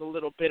thought it was a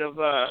little bit of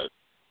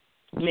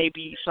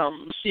maybe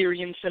some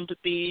Syrian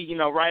sympathy,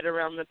 right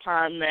around the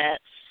time that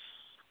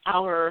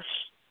our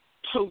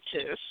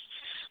POTUS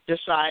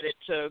decided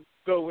to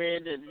go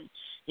in and,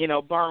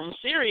 bomb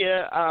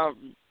Syria.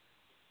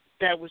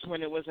 That was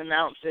when it was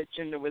announced that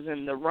Jinder was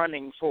in the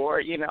running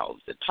for,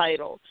 the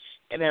title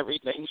and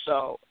everything.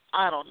 So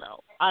I don't know.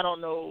 I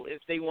don't know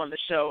if they want to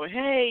show,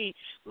 hey,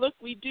 look,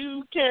 we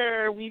do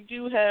care. We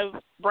do have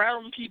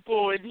brown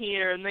people in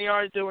here, and they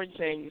are doing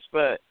things.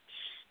 But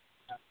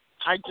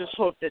I just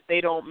hope that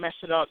they don't mess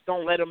it up.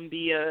 Don't let him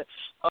be a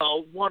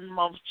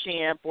 1-month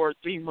champ or a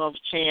 3-month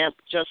champ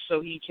just so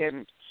he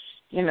can,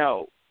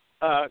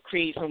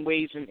 create some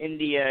waves in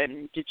India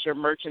and get your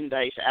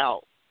merchandise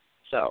out.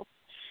 So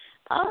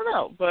I don't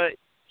know, but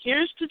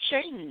here's the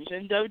change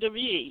in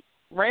WWE.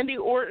 Randy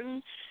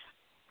Orton,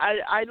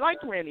 I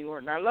like Randy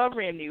Orton. I love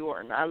Randy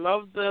Orton. I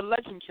love the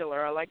Legend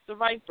Killer. I like the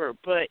Viper,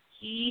 but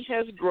he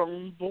has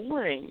grown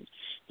boring.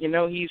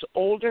 He's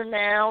older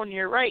now, and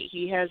you're right.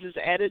 He has his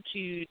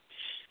attitude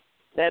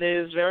that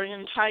is very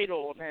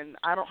entitled, and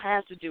I don't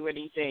have to do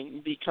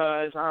anything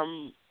because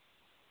I'm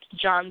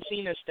John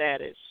Cena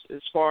status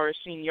as far as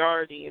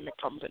seniority in the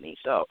company.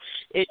 So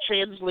it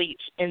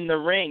translates in the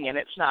ring, and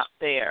it's not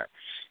fair.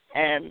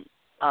 And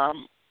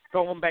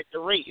going back to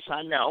race,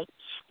 I know,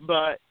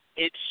 but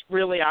it's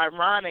really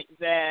ironic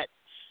that,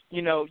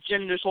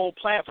 Jinder's whole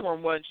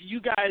platform was, you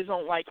guys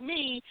don't like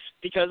me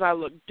because I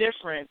look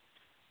different.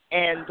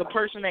 And the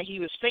person that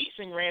he was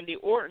facing, Randy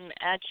Orton,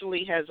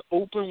 actually has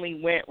openly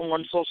went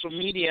on social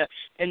media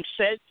and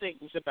said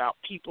things about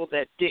people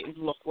that didn't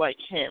look like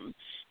him,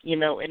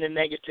 in a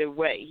negative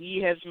way.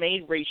 He has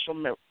made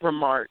racial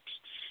remarks,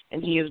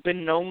 and he has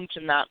been known to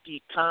not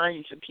be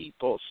kind to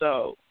people.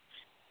 So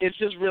it's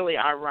just really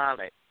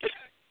ironic,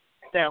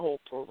 that whole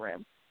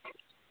program.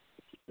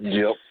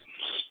 Yep.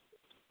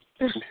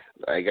 If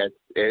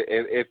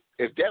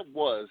that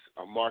was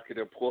a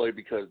marketing ploy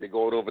because they're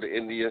going over to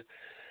India,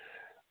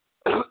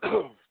 then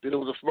it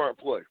was a smart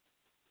ploy.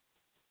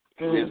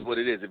 It is what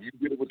it is. If you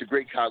did it with the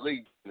Great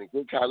Khali, and the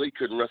Great Khali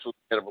couldn't wrestle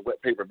out of a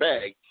wet paper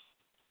bag,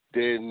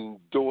 then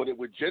doing it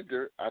with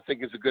Jinder, I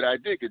think is a good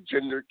idea because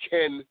Jinder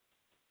can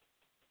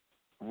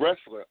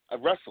wrestle.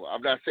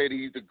 I'm not saying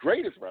he's the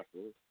greatest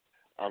wrestler,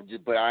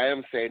 but I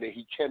am saying that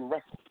he can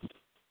wrestle.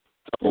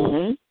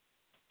 So,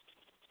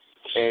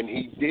 and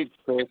he did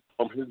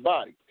transform his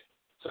body.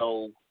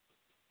 So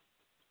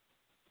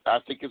I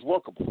think it's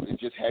workable. It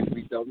just has to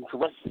be done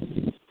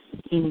correctly.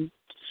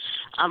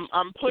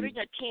 I'm putting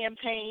a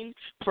campaign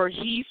for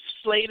Heath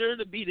Slater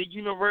to be the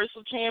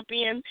Universal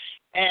Champion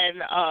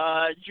and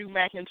Drew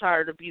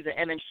McIntyre to be the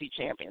NXT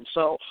Champion.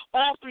 So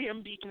all three of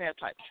them can have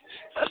titles.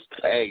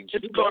 Hey,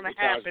 it's going to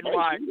happen.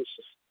 Why?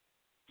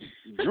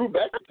 Drew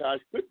McIntyre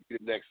could be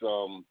the next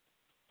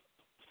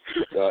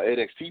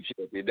NXT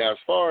Champion. Now, as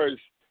far as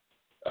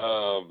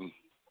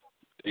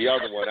the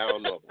other one, I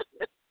don't know.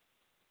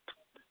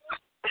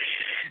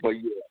 But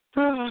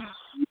yeah.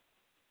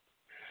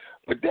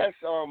 But that's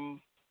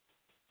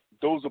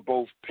those are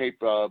both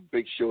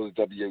big shows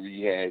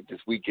WWE had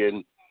this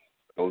weekend.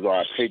 Those are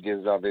our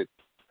opinions of it.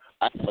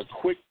 I have a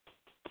quick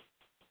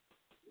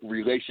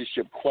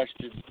relationship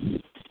question,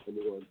 and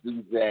we're going to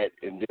do that,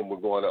 and then we're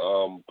going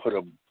to put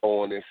a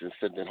bow on this and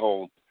send it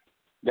home.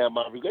 Now,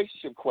 my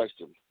relationship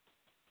question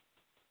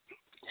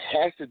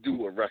has to do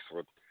with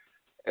wrestling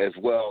as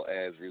well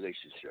as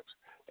relationships,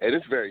 and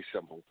it's very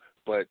simple.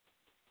 But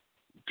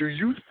do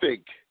you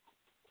think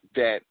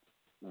that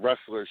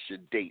wrestlers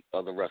should date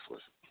other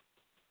wrestlers?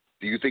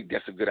 Do you think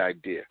that's a good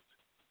idea?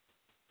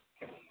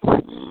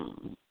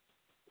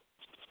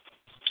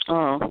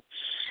 In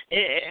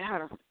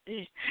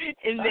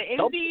the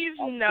Indies,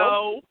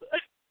 no.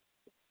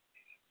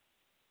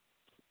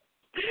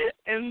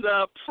 In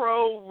the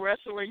pro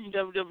wrestling,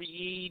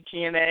 WWE,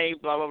 TNA,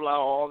 blah, blah, blah,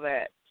 all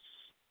that,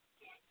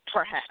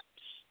 perhaps,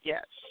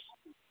 yes.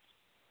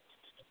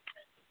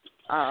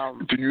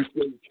 Do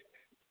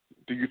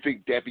you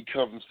think that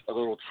becomes a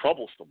little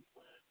troublesome?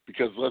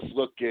 Because let's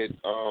look at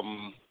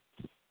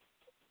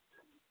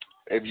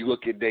if you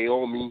look at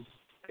Naomi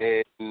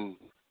and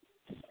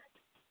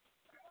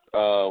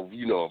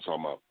you know what I'm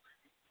talking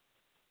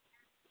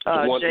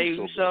about. Jey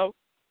Uso.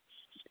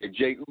 And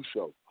Jey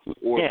Uso.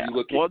 Or if you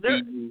look at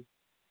Dean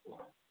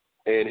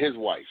and his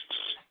wife,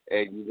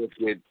 and you look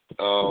at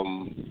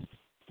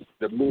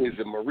the Miz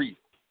and Marie.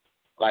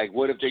 Like,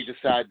 what if they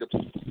decide to?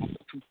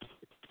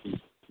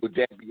 Would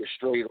that be a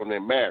straight on their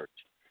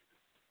marriage?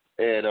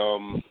 And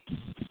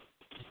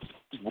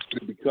would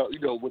it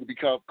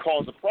become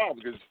cause a problem?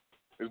 Because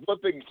there's one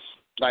thing,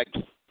 like,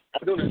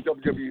 I know that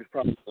WWE is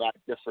probably a lot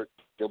different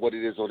than what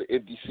it is on the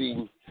indie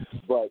scene,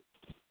 but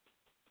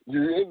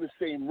you're in the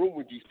same room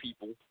with these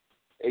people,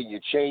 and you're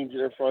changing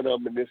in front of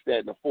them and this, that,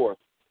 and the fourth.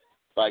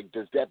 Like,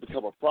 does that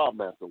become a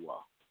problem after a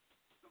while?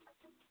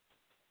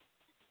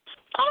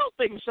 I don't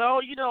think so.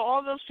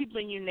 All those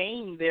people you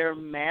named, they're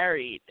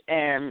married,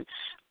 and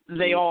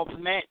they all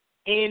met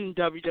in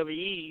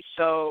WWE.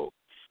 So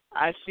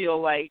I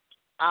feel like,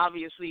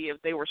 obviously,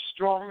 if they were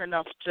strong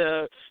enough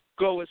to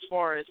go as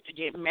far as to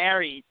get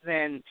married,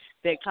 then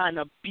they kind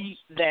of beat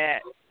that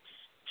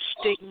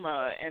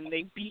stigma and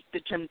they beat the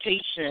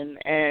temptation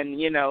and,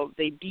 you know,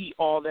 they beat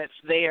all that's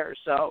there.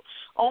 So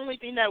only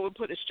thing that would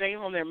put a strain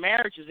on their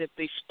marriage is if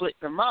they split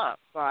them up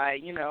by,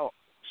 you know,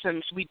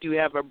 since we do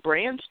have a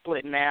brand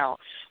split now,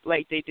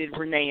 like they did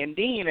Renee and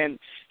Dean. And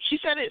she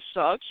said it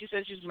sucks. She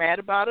said she's mad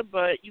about it,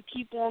 but you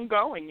keep on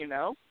going, you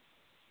know.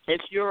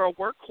 If you're a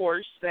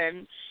workhorse,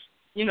 then,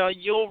 you know,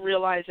 you'll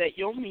realize that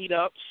you'll meet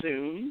up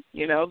soon.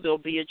 You know, there'll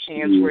be a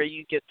chance where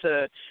you get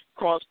to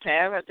cross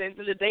paths. At the end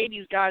of the day,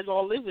 these guys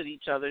all live with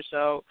each other,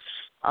 so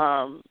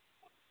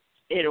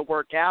it'll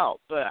work out.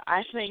 But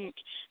I think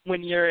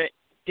when you're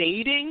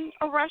dating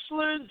a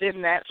wrestler,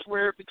 then that's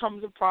where it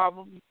becomes a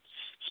problem,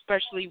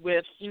 especially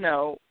with, you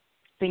know,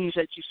 things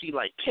that you see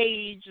like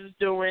Paige is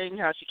doing,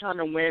 how she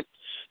kind of went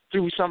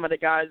through some of the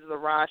guys of the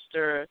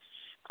roster.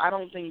 I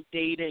don't think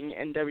dating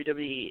in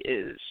WWE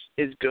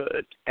is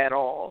good at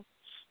all,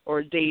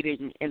 or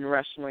dating in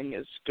wrestling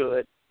is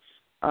good.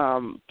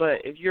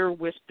 But if you're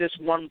with this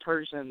one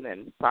person,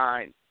 then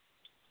fine.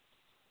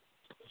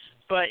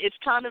 But it's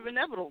kind of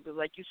inevitable because,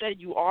 like you said,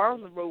 you are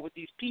on the road with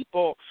these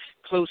people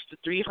close to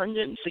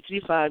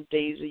 365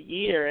 days a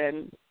year,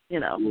 and, you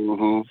know.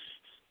 Mm-hmm.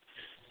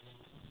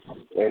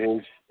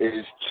 And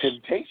it's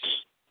temptation.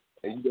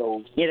 And, you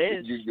know, it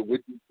is. You're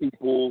with these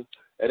people,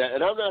 and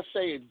I'm not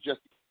saying just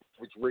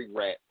which ring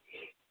rat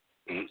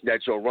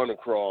that you'll run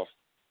across,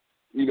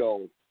 you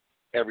know,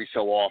 every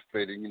so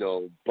often, and, you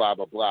know, blah,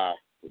 blah, blah,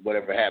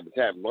 whatever happens.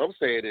 What I'm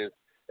saying is,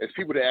 it's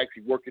people that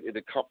actually working in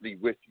the company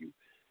with you,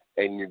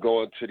 and you're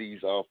going to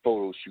these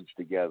photo shoots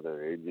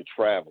together, and you're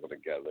traveling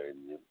together, and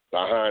you're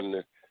behind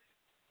the,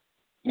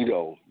 you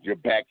know, you're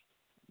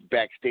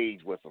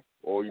backstage with them,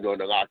 or, you know, in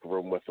the locker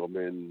room with them,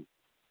 and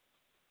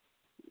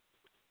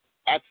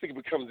I think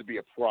it becomes to be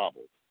a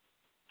problem.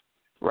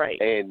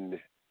 Right. And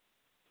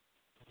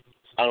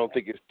I don't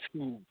think it's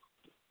too,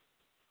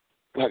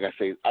 like I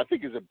say, I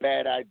think it's a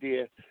bad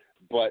idea,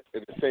 but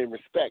in the same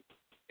respect,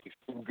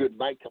 some good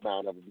might come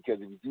out of it,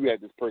 because if you do have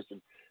this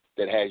person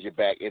that has your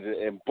back,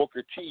 and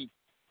Booker T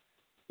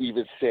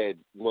even said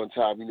one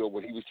time, you know,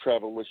 when he was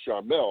traveling with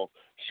Sharmell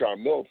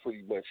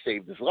pretty much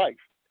saved his life,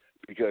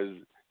 because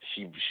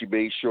she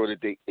made sure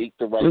that they ate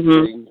the right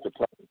things, the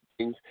proper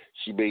things.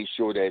 She made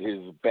sure that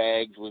his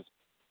bags was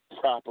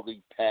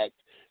properly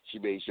packed. She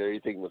made sure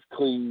everything was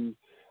clean,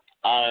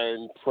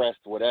 ironed,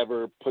 pressed,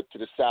 whatever, put to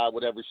the side,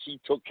 whatever. She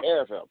took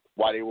care of him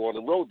while they were on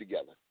the road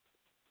together.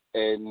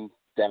 And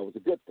that was a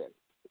good thing.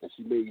 And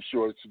she made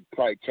sure that she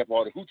probably kept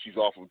all the hoochies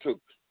off him, too.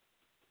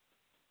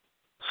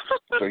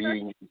 So he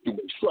didn't get too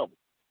much trouble.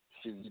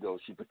 She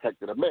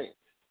protected a man,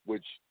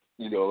 which,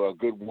 you know, a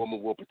good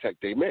woman will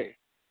protect a man,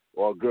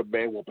 or a good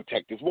man will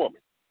protect his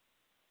woman.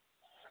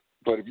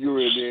 But if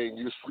you're in there and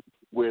you're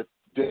with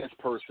this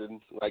person,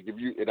 like if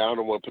you, and I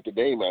don't want to put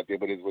the name out there,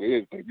 but it's what it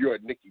is, but if you're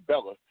at Nikki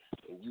Bella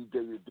and you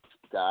dated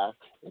this guy,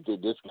 and then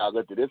this guy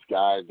left to this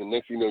guy, and the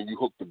next thing you know, you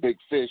hook the big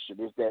fish and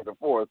this, that, and the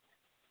fourth,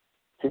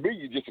 to me,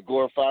 you're just a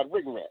glorified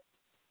ring rat.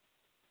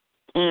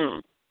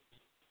 You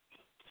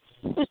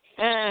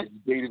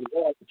dated the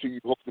guy until you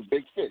hook the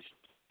big fish.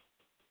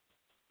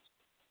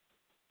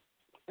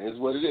 It's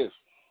what it is.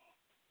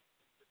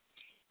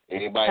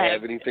 Anybody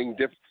have anything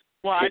different?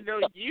 Well, I know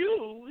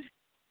you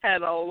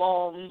had a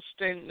long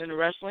stint in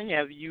wrestling.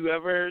 Have you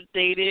ever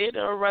dated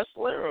a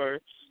wrestler, or?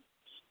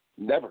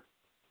 Never.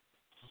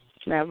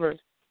 Never.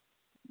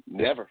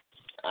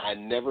 I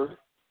never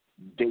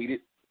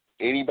dated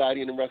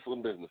anybody in the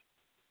wrestling business.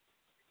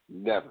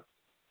 Never.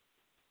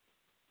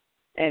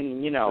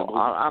 And, you know,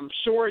 I'm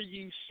sure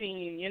you've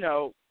seen, you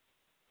know,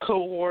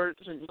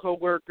 cohorts and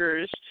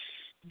coworkers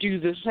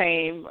do the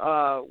same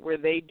where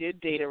they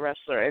did date a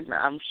wrestler. And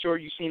I'm sure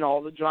you've seen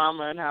all the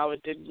drama and how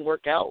it didn't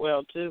work out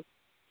well, too.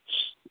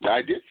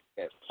 I did.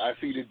 I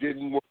seen it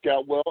didn't work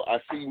out well. I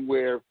seen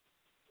where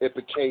it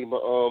became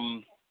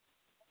a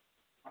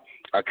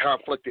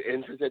conflict of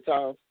interest at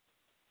times,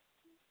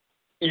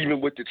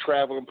 even with the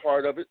traveling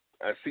part of it.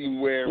 I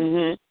seen where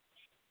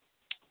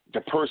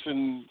the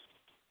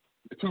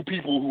two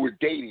people who were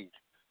dating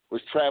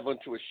was traveling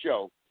to a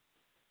show,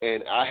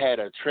 and I had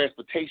a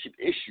transportation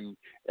issue,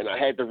 and I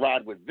had to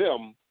ride with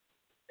them,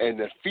 and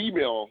the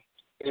female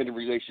in the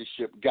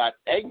relationship got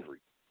angry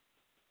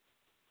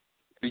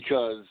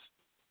because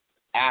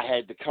I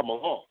had to come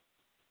along.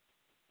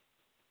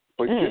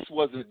 But this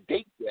wasn't a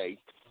date day.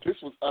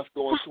 This was us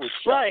going to a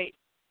show. Right.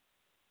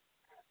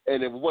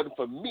 And if it wasn't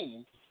for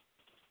me,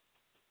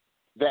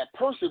 that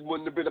person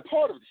wouldn't have been a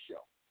part of the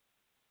show.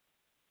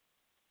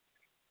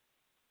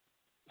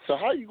 So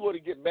how are you going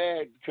to get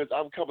mad because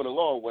I'm coming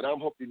along when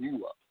I'm hooking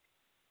you up?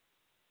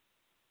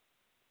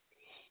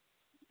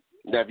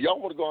 Now, if y'all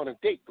want to go on a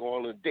date, go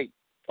on a date.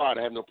 Fine,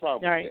 I have no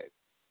problem with that.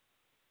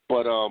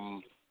 But,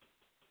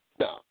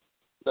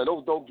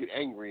 no, don't get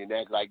angry and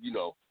act like, you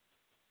know,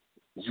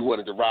 you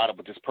wanted to ride up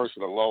with this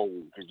person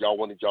alone because y'all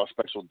wanted y'all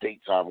special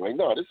date time. Like,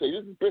 no, this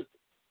is business.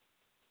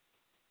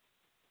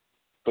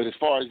 But as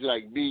far as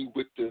like me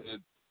with the,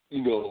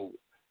 no.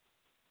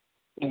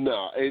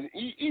 And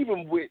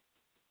even with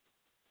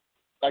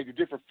like the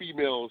different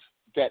females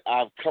that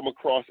I've come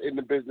across in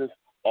the business,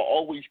 I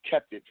always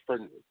kept it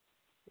friendly.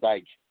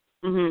 Like,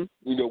 we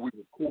were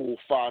cool,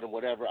 fine, and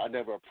whatever. I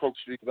never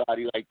approached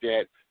anybody like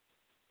that.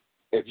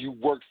 If you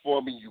worked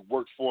for me, you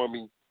worked for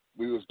me.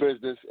 We was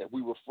business, and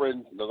we were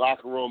friends in the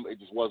locker room. It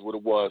just was what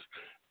it was.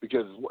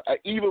 Because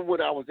even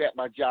when I was at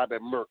my job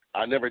at Merck,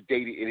 I never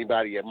dated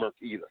anybody at Merck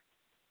either.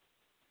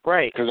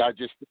 Right. Because I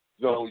just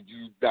know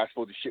you're not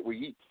supposed to shit we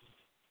eat.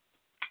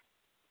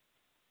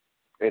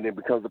 And it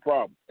becomes a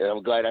problem. And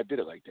I'm glad I did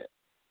it like that.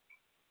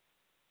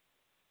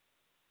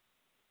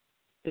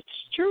 It's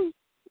true.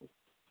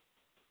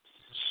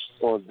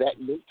 On that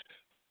note,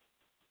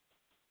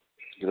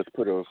 let's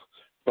put a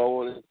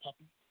bow on it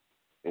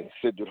and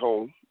send it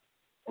home.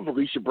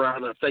 Valicia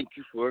Brown, I thank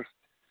you for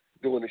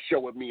doing the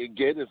show with me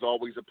again. It's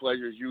always a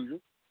pleasure as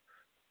usual.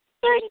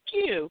 Thank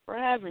you for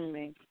having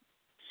me.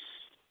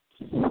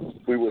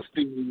 We will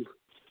see you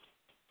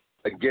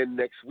again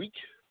next week.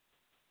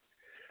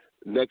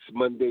 Next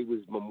Monday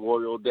was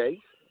Memorial Day.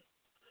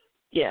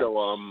 Yeah.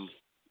 So,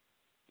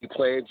 any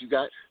plans you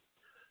got,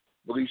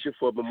 Valicia,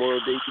 for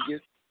Memorial Day again?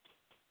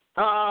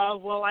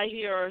 Well, I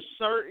hear a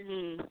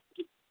certain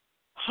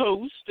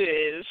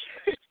hostess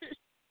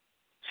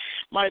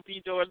might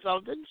be doing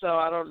something, so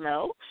I don't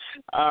know.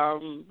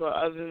 But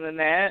other than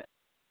that,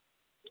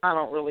 I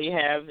don't really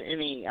have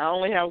any. I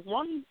only have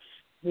one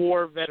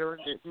war veteran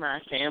in my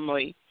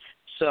family,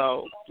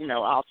 so,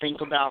 I'll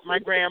think about my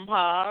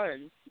grandpa,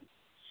 and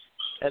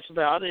that's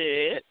about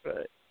it.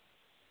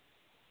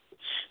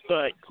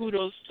 But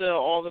kudos to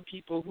all the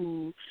people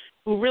who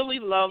really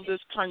love this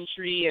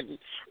country and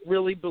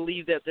really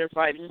believe that they're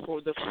fighting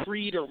for the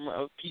freedom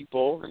of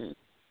people, and,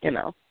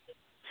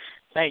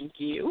 thank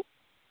you.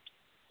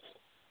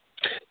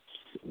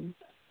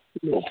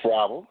 No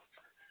problem.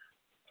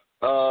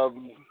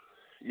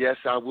 Yes,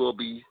 I will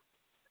be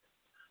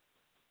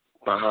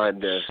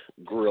behind the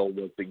grill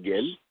once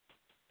again.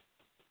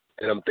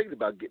 And I'm thinking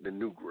about getting a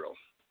new grill.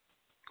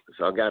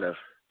 So I got to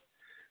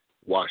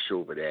wash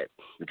over that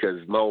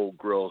because my old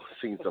grill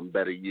seen some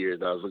better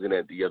years. And I was looking at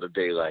it the other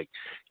day like,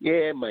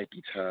 yeah, it might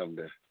be time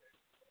to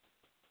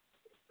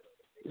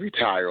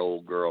retire,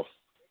 old girl.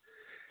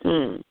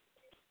 And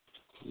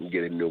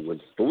get a new one.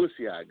 But we'll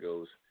see how it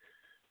goes.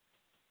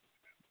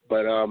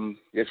 But,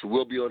 yes,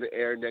 we'll be on the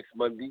air next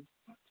Monday.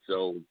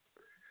 So,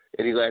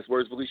 any last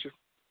words, Valicia?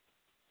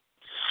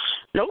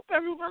 Nope,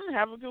 everyone.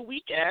 Have a good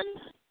weekend.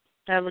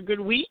 Have a good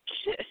week.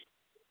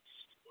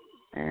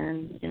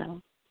 And,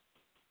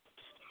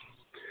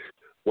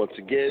 Once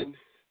again,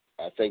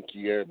 I thank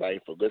you, everybody,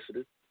 for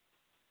listening.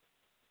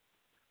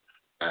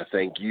 I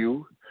thank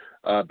you.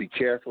 Be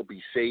careful.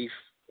 Be safe.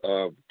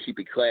 Keep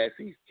it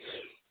classy.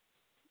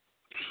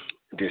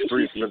 There's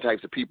three different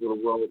types of people in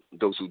the world,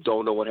 those who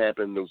don't know what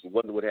happened, those who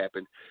wonder what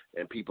happened,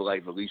 and people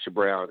like Valicia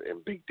Brown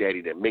and Big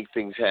Daddy that make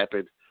things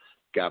happen.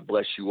 God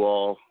bless you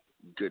all.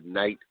 Good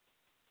night.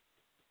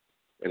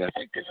 And I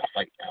think there's a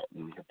fight out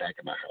in the back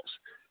of my house.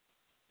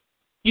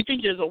 You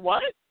think there's a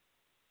what?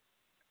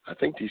 I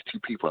think these two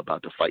people are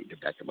about to fight in the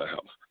back of my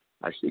house.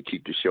 I should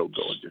keep the show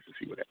going just to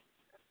see what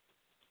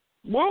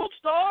happens. World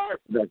Star?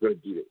 Not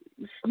going to do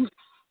that.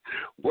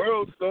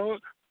 World Star?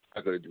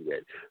 Not going to do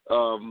that.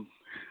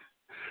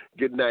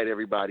 Good night,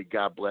 everybody.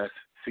 God bless.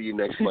 See you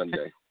next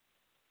Monday.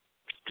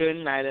 Good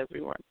night,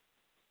 everyone.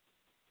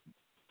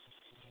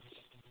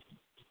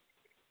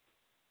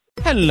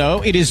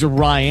 Hello, it is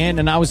Ryan,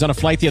 and I was on a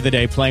flight the other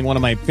day playing one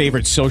of my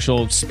favorite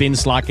social spin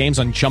slot games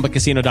on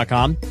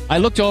ChumbaCasino.com. I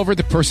looked over at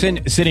the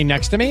person sitting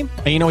next to me,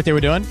 and you know what they were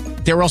doing?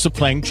 They were also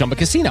playing Chumba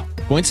Casino.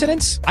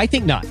 Coincidence? I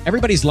think not.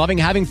 Everybody's loving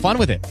having fun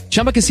with it.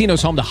 Chumba Casino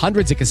is home to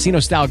hundreds of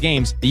casino-style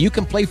games that you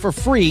can play for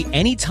free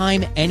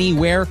anytime,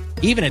 anywhere,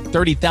 even at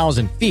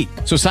 30,000 feet.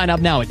 So sign up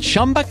now at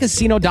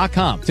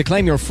ChumbaCasino.com to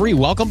claim your free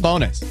welcome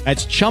bonus.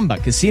 That's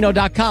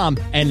ChumbaCasino.com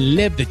and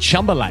live the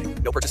Chumba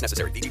life. No purchase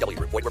necessary. VGW.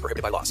 Void where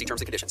prohibited by law. See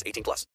terms and conditions. 18+.